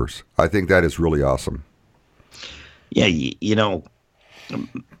followers. I think that is really awesome. Yeah,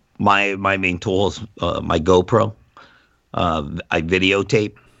 my main tool is my GoPro. I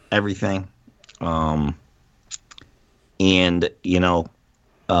videotape everything, and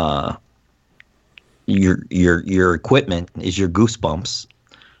your equipment is your goosebumps.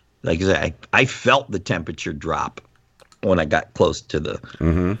 Like I said, I felt the temperature drop when I got close to the.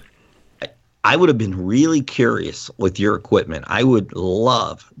 Mm-hmm. I would have been really curious with your equipment. I would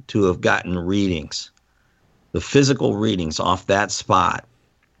love to have gotten readings, the physical readings off that spot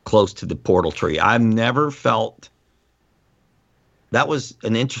close to the portal tree. I've never felt. That was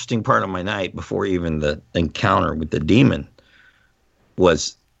an interesting part of my night before even the encounter with the demon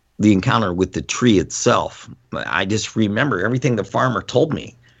was the encounter with the tree itself. I just remember everything the farmer told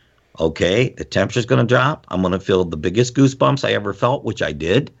me. Okay, the temperature's going to drop. I'm going to feel the biggest goosebumps I ever felt, which I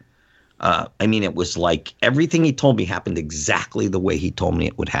did. It was like everything he told me happened exactly the way he told me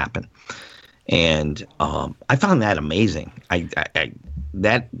it would happen. And I found that amazing.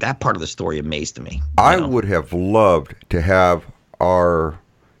 That part of the story amazed me. I would have loved to have our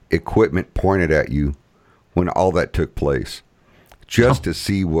equipment pointed at you when all that took place, just to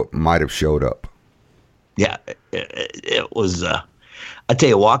see what might have showed up. Yeah, it was. I tell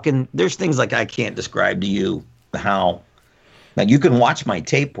you, walking. There's things like I can't describe to you how. Now you can watch my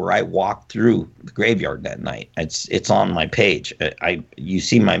tape where I walked through the graveyard that night. It's on my page. You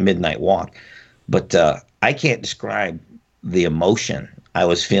see my midnight walk, but I can't describe the emotion I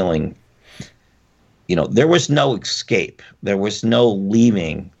was feeling. You know, there was no escape. There was no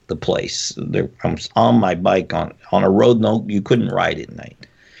leaving the place. I was on my bike on a road you couldn't ride at night.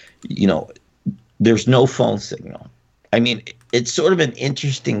 You know, there's no phone signal. I mean, it's sort of an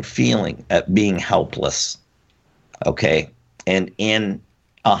interesting feeling at being helpless, okay, and in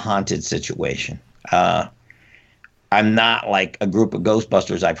a haunted situation. I'm not like a group of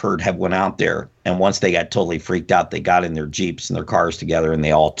Ghostbusters I've heard have went out there, and once they got totally freaked out, they got in their Jeeps and their cars together, and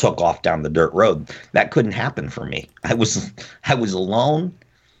they all took off down the dirt road. That couldn't happen for me. I was alone,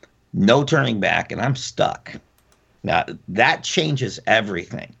 no turning back, and I'm stuck. Now, that changes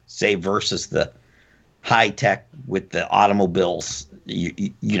everything, say, versus the high tech with the automobiles.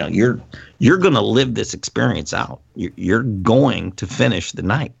 You know, you're going to live this experience out. You're going to finish the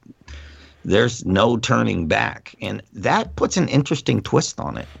night. There's no turning back, and that puts an interesting twist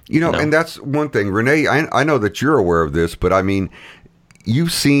on it. You know, and that's one thing, Renee. I know that you're aware of this, but I mean,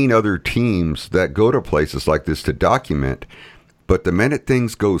 you've seen other teams that go to places like this to document, but the minute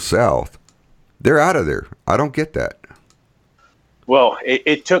things go south, they're out of there. I don't get that. Well,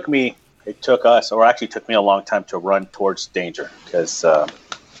 it took us, or actually took me a long time to run towards danger, because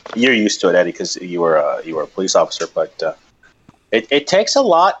you're used to it, Eddie, because you were a police officer. But it takes a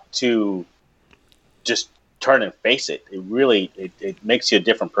lot to just turn and face it. It really it makes you a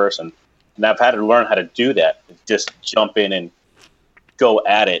different person, and I've had to learn how to do that. Just jump in and go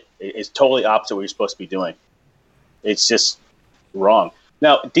at it. It's totally opposite what you're supposed to be doing. It's just wrong.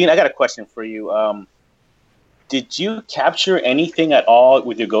 Now, Dean, I got a question for you. Did you capture anything at all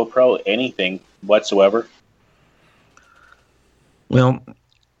with your GoPro? Anything whatsoever? Well,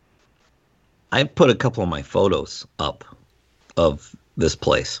 I put a couple of my photos up of this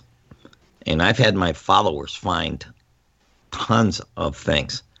place, and I've had my followers find tons of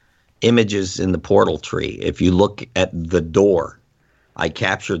things. Images in the portal tree. If you look at the door, I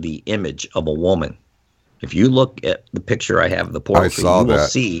captured the image of a woman. If you look at the picture I have of the portal tree, you will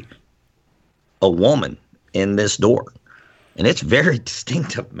see a woman in this door, and it's very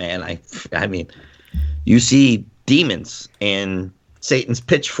distinctive, man. I mean, you see demons and Satan's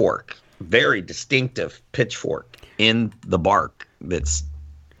pitchfork, very distinctive pitchfork in the bark that's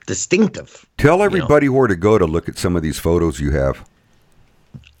distinctive. Tell everybody where to go to look at some of these photos you have.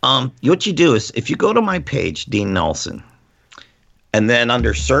 What you do is, if you go to my page, Dean Nelson, and then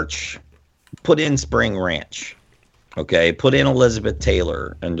under search, put in Spring Ranch, okay? Put in Elizabeth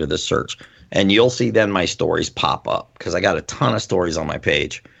Taylor under the search, and you'll see then my stories pop up, because I got a ton of stories on my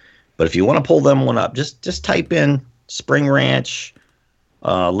page. But if you want to pull them one up, just type in Spring Ranch,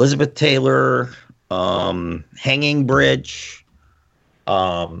 Elizabeth Taylor, Hanging Bridge,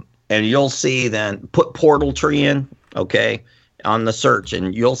 and you'll see then, put Portal Tree in, okay, on the search,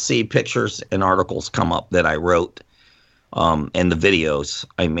 and you'll see pictures and articles come up that I wrote, and the videos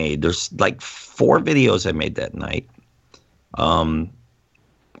I made. There's like 4 videos I made that night.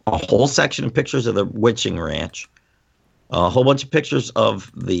 A whole section of pictures of the Witching Ranch, a whole bunch of pictures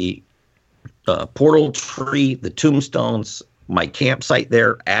of the Portal Tree, the tombstones, my campsite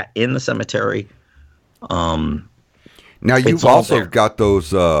there in the cemetery. Now you've also got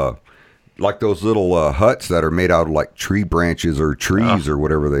those like those little huts that are made out of like tree branches or trees or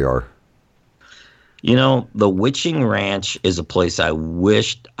whatever they are. You know, the Witching Ranch is a place I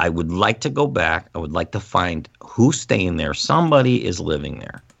wished I would like to go back. I would like to find who's staying there. Somebody is living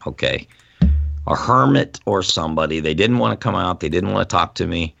there, okay? A hermit or somebody. They didn't want to come out. They didn't want to talk to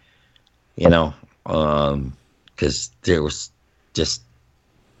me, you know, because there was just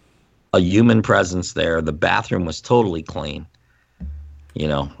a human presence there. The bathroom was totally clean, you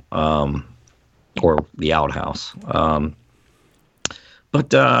know, or the outhouse.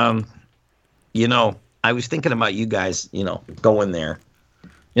 But you know, I was thinking about you guys, you know, going there.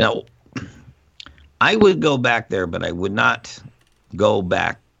 You know, I would go back there, but I would not go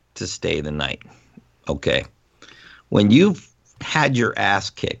back to stay the night. Okay. When you've had your ass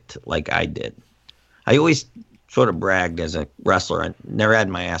kicked like I did, I always sort of bragged as a wrestler. I never had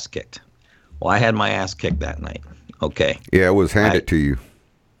my ass kicked. Well, I had my ass kicked that night. Okay. Yeah, it was handed to you.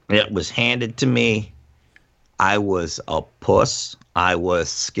 It was handed to me. I was a puss. I was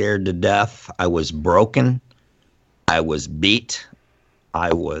scared to death. I was broken. I was beat.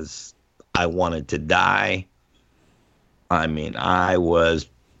 I wanted to die. I mean, I was,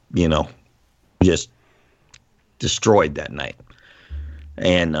 you know, just destroyed that night.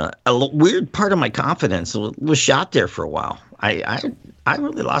 And a weird part of my confidence was shot there for a while. I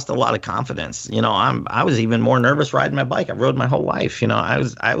really lost a lot of confidence. I was even more nervous riding my bike. I rode my whole life. I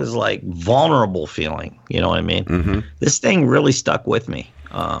was like vulnerable feeling. You know what I mean? Mm-hmm. This thing really stuck with me.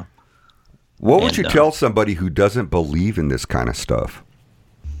 What would you tell somebody who doesn't believe in this kind of stuff?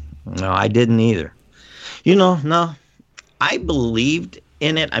 No, I didn't either. No, I believed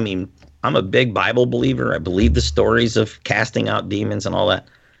in it. I mean, I'm a big Bible believer. I believe the stories of casting out demons and all that.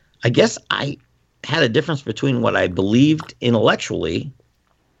 I guess I had a difference between what I believed intellectually,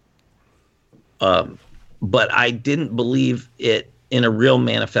 but I didn't believe it in a real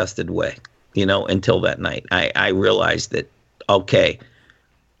manifested way, until that night. I realized that, okay,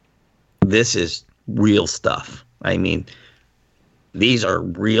 this is real stuff. I mean, these are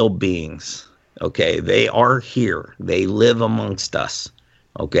real beings, okay? They are here. They live amongst us,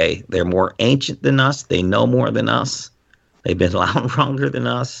 okay? They're more ancient than us. They know more than us. They've been around longer than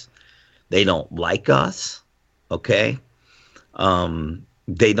us. They don't like us, okay?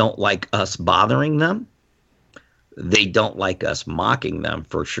 They don't like us bothering them. They don't like us mocking them,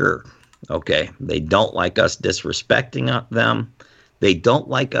 for sure, okay? They don't like us disrespecting them. They don't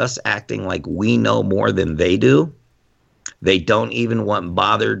like us acting like we know more than they do. They don't even want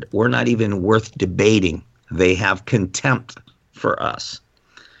bothered. We're not even worth debating. They have contempt for us.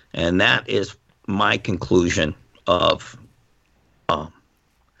 And that is my conclusion of,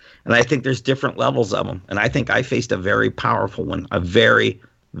 and I think there's different levels of them. And I think I faced a very powerful one, a very,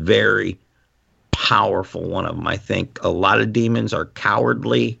 very powerful one of them. I think a lot of demons are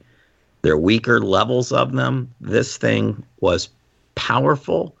cowardly. They're weaker levels of them. This thing was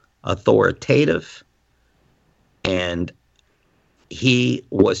powerful, authoritative, and he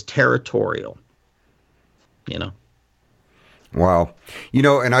was territorial, Wow.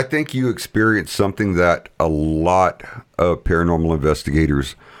 And I think you experienced something that a lot of paranormal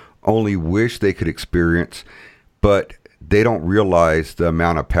investigators only wish they could experience, but they don't realize the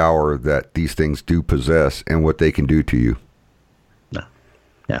amount of power that these things do possess and what they can do to you. No,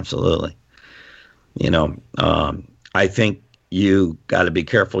 absolutely. I think you got to be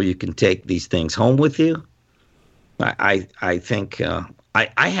careful. You can take these things home with you. I think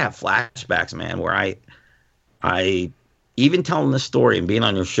I have flashbacks, man, where I even telling this story and being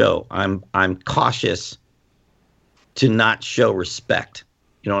on your show, I'm cautious to not show respect.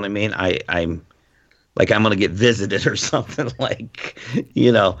 You know what I mean? I'm like, I'm going to get visited or something, like,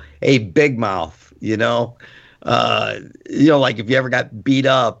 hey, big mouth, like if you ever got beat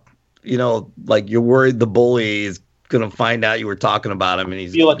up, like you're worried the bully is going to find out you were talking about him. And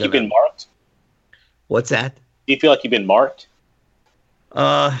he's feel like you've been marked? What's that? Do you feel like you've been marked?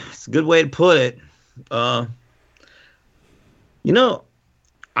 It's a good way to put it. I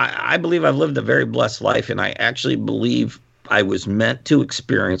believe I've lived a very blessed life, and I actually believe I was meant to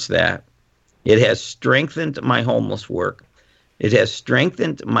experience that. It has strengthened my homeless work. It has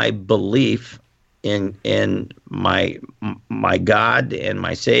strengthened my belief in my God and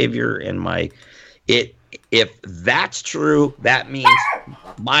my Savior and if that's true, that means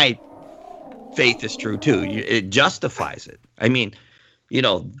my faith is true too. It justifies it. I mean,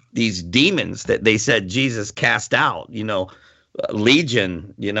 these demons that they said Jesus cast out,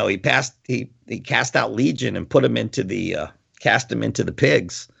 Legion, he cast out Legion and put them into cast them into the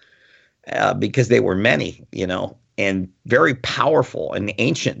pigs because they were many, and very powerful and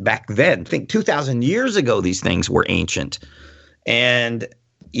ancient back then. Think 2,000 years ago, these things were ancient. And,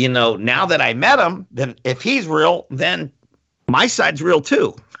 now that I met him, then if he's real, then my side's real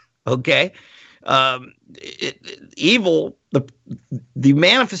too. Okay. Evil, the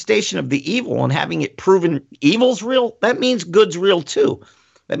manifestation of the evil and having it proven evil's real, that means good's real too.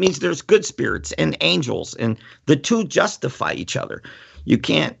 That means there's good spirits and angels, and the two justify each other. You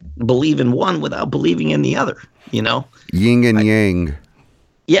can't believe in one without believing in the other, Yin and yang.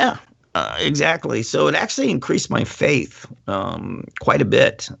 Yeah, exactly. So it actually increased my faith quite a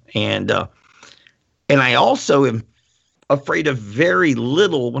bit. And I also am afraid of very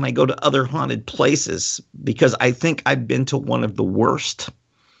little when I go to other haunted places, because I think I've been to one of the worst.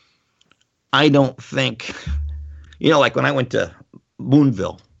 I don't think, like when I went to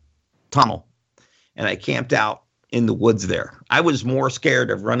Moonville Tunnel and I camped out in the woods there, I was more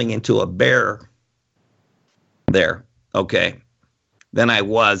scared of running into a bear there, okay, than I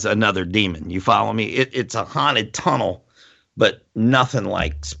was another demon. You follow me? It's a haunted tunnel, but nothing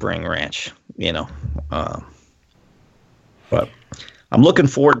like Spring Ranch, but I'm looking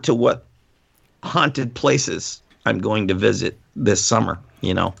forward to what haunted places I'm going to visit this summer.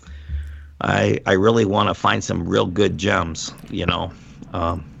 I really want to find some real good gems,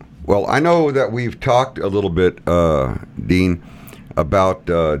 Well, I know that we've talked a little bit, Dean, about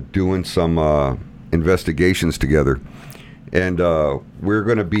doing some investigations together. And we're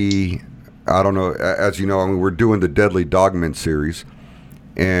going to be, I don't know, as you know, I mean, we're doing the Deadly Dogman series,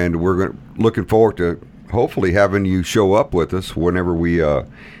 and we're looking forward to hopefully having you show up with us whenever we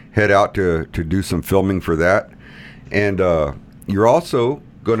head out to do some filming for that. And you're also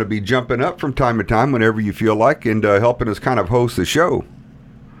going to be jumping up from time to time whenever you feel like, and helping us kind of host the show.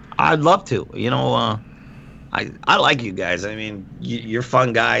 I'd love to. You know, I like you guys. I mean, you're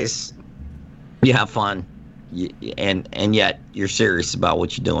fun guys. You have fun, and yet you're serious about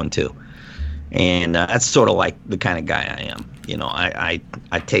what you're doing too. And that's sort of like the kind of guy I am. You know, I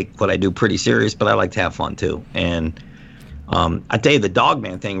take what I do pretty serious, but I like to have fun too. And I tell you, the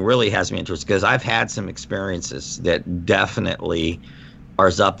Dogman thing really has me interested, because I've had some experiences that definitely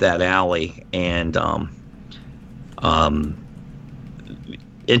are up that alley, and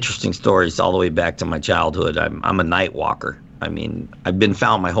interesting stories all the way back to my childhood. I'm a night walker. I mean, I've been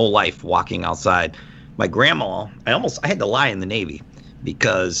found my whole life walking outside. My grandma, I had to lie in the Navy,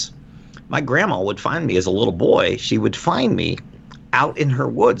 because my grandma would find me as a little boy. She would find me out in her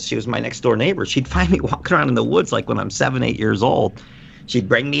woods. She was my next door neighbor. She'd find me walking around in the woods like when I'm 7, 8 years old. She'd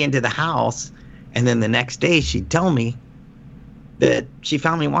bring me into the house, and then the next day she'd tell me that she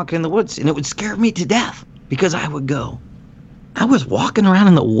found me walking in the woods, and it would scare me to death, because I would go, I was walking around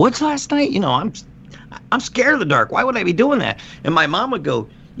in the woods last night? You know, I'm scared of the dark. Why would I be doing that? And my mom would go,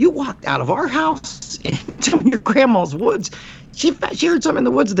 you walked out of our house into your grandma's woods. She heard something in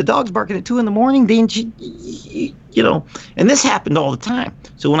the woods, the dogs barking at 2 a.m, Dean. You know, and this happened all the time.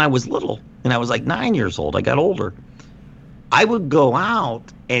 So when I was little, and I was like 9 years old, I got older, I would go out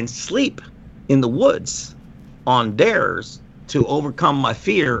and sleep in the woods on dares to overcome my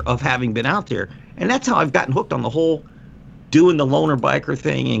fear of having been out there. And that's how I've gotten hooked on the whole doing the loner biker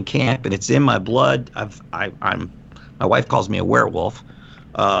thing in camp, and it's in my blood. My wife calls me a werewolf.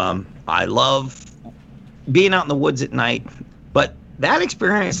 I love being out in the woods at night, but that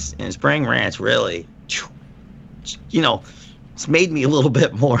experience in Spring Ranch really, you know, it's made me a little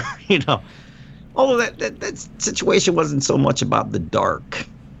bit more, you know, although that situation wasn't so much about the dark,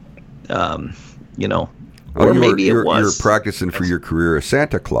 you know, or maybe it was. You're practicing for your career as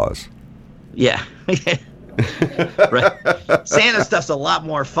Santa Claus. Yeah. Right. Santa stuff's a lot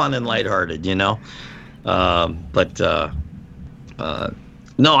more fun and lighthearted, you know.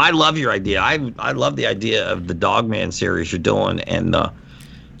 No, I love your idea. I love the idea of the Dogman series you're doing, and are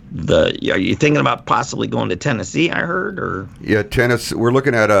you thinking about possibly going to Tennessee? I heard, or yeah, Tennessee. We're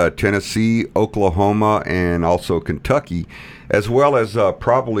looking at Tennessee, Oklahoma, and also Kentucky, as well as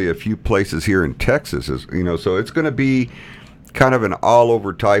probably a few places here in Texas. You know, so it's going to be kind of an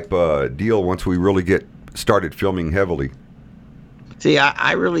all-over type deal once we really get started filming heavily. See,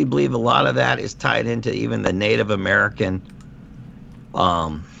 I really believe a lot of that is tied into even the Native American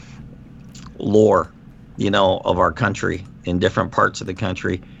lore, you know, of our country in different parts of the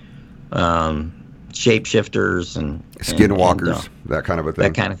country. Shapeshifters and skinwalkers, that kind of a thing.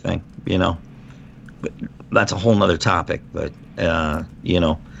 That kind of thing, you know. But that's a whole nother topic. But, you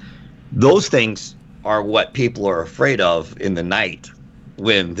know, those things are what people are afraid of in the night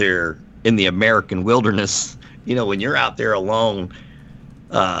when they're in the American wilderness. You know, when you're out there alone,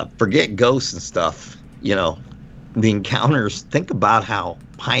 forget ghosts and stuff, you know, the encounters. Think about how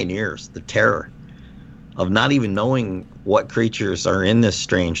pioneers, the terror of not even knowing what creatures are in this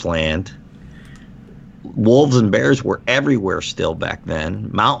strange land. Wolves and bears were everywhere still back then.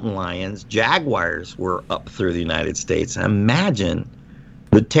 Mountain lions, jaguars were up through the United States. Imagine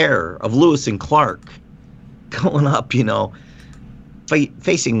the terror of Lewis and Clark going up, you know,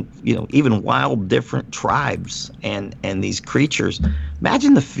 facing, you know, even wild different tribes and these creatures.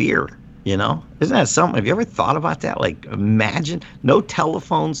 Imagine the fear, you know. Isn't that something? Have you ever thought about that? Like, imagine no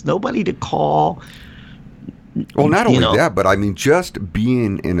telephones, nobody to call. Well, not only that, but I mean, just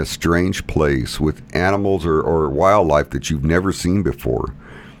being in a strange place with animals or wildlife that you've never seen before,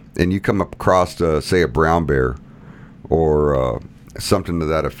 and you come across, say, a brown bear or something to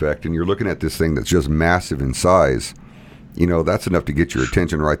that effect, and you're looking at this thing that's just massive in size, you know, that's enough to get your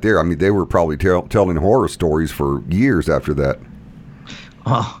attention right there. I mean, they were probably telling horror stories for years after that.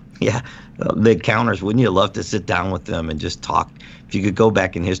 Oh, yeah. The encounters, wouldn't you love to sit down with them and just talk? If you could go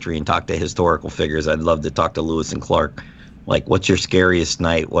back in history and talk to historical figures, I'd love to talk to Lewis and Clark. Like, what's your scariest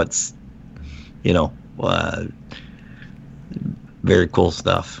night? What's, you know, very cool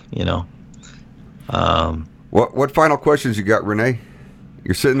stuff, you know. What final questions you got, Renee?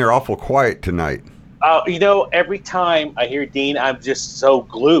 You're sitting there awful quiet tonight. You know, every time I hear Dean, I'm just so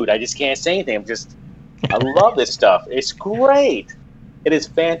glued. I just can't say anything. I love this stuff. It's great. It is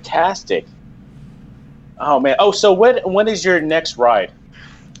fantastic. Oh man! Oh, so when is your next ride?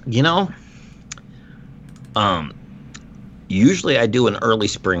 You know, usually I do an early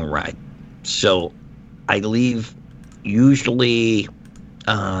spring ride, so I leave usually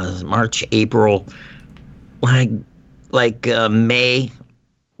March, April, like May.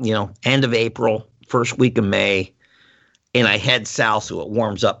 You know, end of April, first week of May, and I head south so it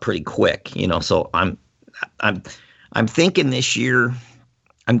warms up pretty quick. You know, so I'm thinking this year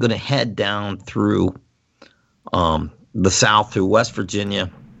I'm going to head down through the south through West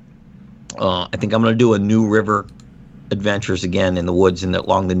Virginia. I think I'm going to do a New River adventures again in the woods and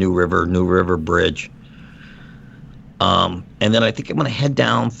along the New River Bridge. And then I think I'm going to head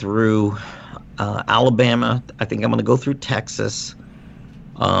down through Alabama. I think I'm going to go through Texas.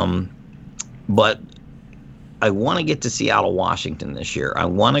 But I want to get to Seattle, Washington this year. I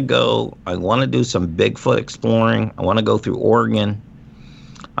want to do some Bigfoot exploring. I want to go through Oregon.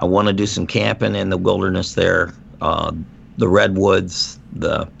 I want to do some camping in the wilderness there, the redwoods,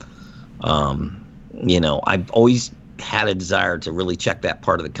 I've always had a desire to really check that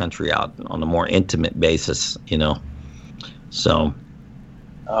part of the country out on a more intimate basis, So.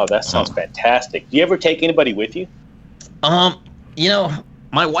 Oh, that sounds fantastic. Do you ever take anybody with you?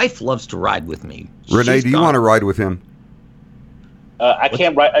 My wife loves to ride with me. Renee, do you want to ride with him? I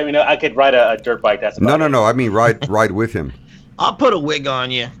can't ride. I mean, I could ride a dirt bike. That's about no. I mean, ride with him. I'll put a wig on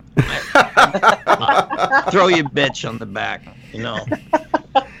you. Throw your bitch on the back. No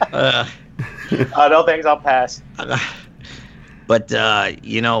thanks. I'll pass. But I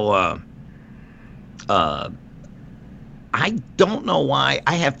don't know why.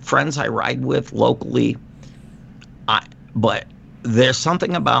 I have friends I ride with locally. But there's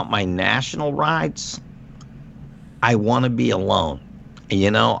something about my national rides. I want to be alone.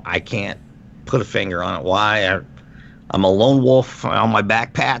 I can't put a finger on it. Why? I'm a lone wolf. On my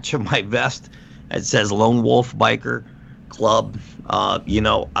back patch of my vest, it says Lone Wolf Biker Club. I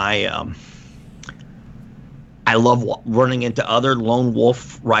love running into other lone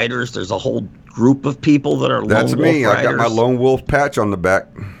wolf riders. There's a whole group of people that are lone wolf riders. That's me. I got my lone wolf patch on the back.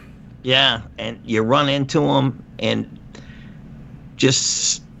 Yeah, and you run into them, and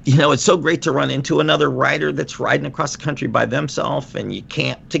just, it's so great to run into another rider that's riding across the country by themselves, and you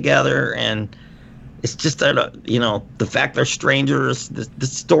camp together, and it's just that, the fact they're strangers, the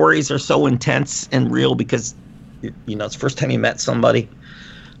stories are so intense and real because, it's the first time you met somebody.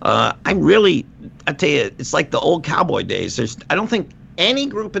 I tell you, it's like the old cowboy days. I don't think any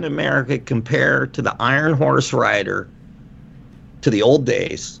group in America compare to the Iron Horse Rider to the old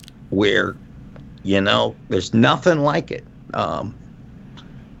days where, there's nothing like it.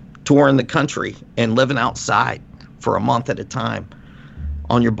 Touring the country and living outside for a month at a time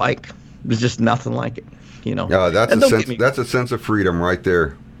on your bike. There's just nothing like it, Yeah, that's a sense of freedom right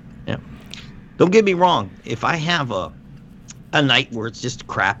there. Yeah. Don't get me wrong. If I have a night where it's just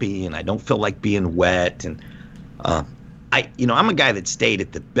crappy and I don't feel like being wet, and I'm a guy that stayed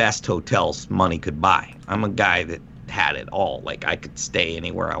at the best hotels money could buy. I'm a guy that had it all. Like, I could stay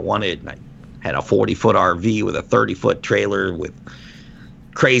anywhere I wanted. And I had a 40-foot RV with a 30-foot trailer with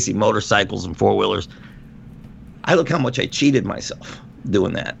crazy motorcycles and four-wheelers. I look how much I cheated myself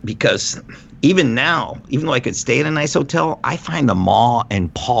doing that, because even now, even though I could stay in a nice hotel, I find a Ma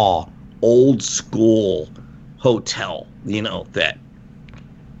and Pa old school hotel, that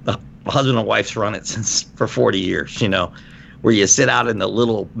the husband and wife's run it for 40 years, where you sit out in the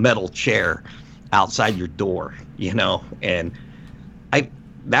little metal chair outside your door, and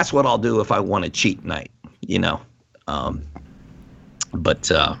that's what I'll do if I want a cheap night,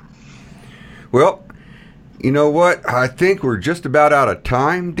 Well, you know what? I think we're just about out of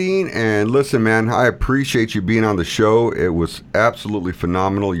time, Dean. And listen, man, I appreciate you being on the show. It was absolutely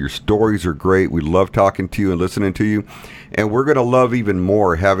phenomenal. Your stories are great. We love talking to you and listening to you. And we're going to love even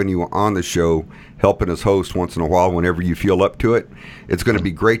more having you on the show, helping us host once in a while whenever you feel up to it. It's going to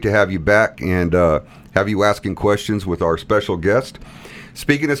be great to have you back and have you asking questions with our special guest.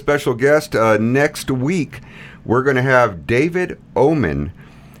 Speaking of special guest, next week we're going to have David Oman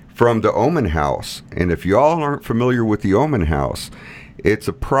from the Oman House. And if y'all aren't familiar with the Oman House, it's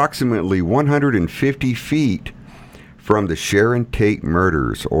approximately 150 feet from the Sharon Tate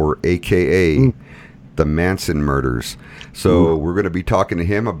murders, or AKA the Manson murders. So we're going to be talking to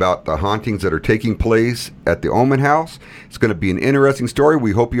him about the hauntings that are taking place at the Oman House. It's going to be an interesting story.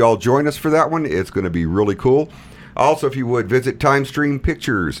 We hope you all join us for that one. It's going to be really cool. Also, if you would, visit Timestream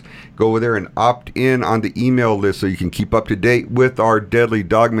Pictures. Go over there and opt in on the email list so you can keep up to date with our Deadly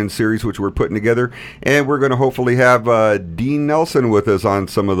Dogman series, which we're putting together. And we're going to hopefully have Dean Nelson with us on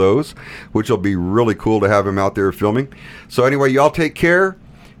some of those, which will be really cool to have him out there filming. So anyway, y'all take care.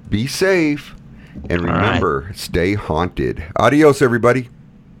 Be safe. And remember, stay haunted. Adios, everybody.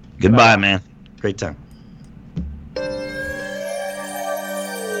 Goodbye, man. Great time.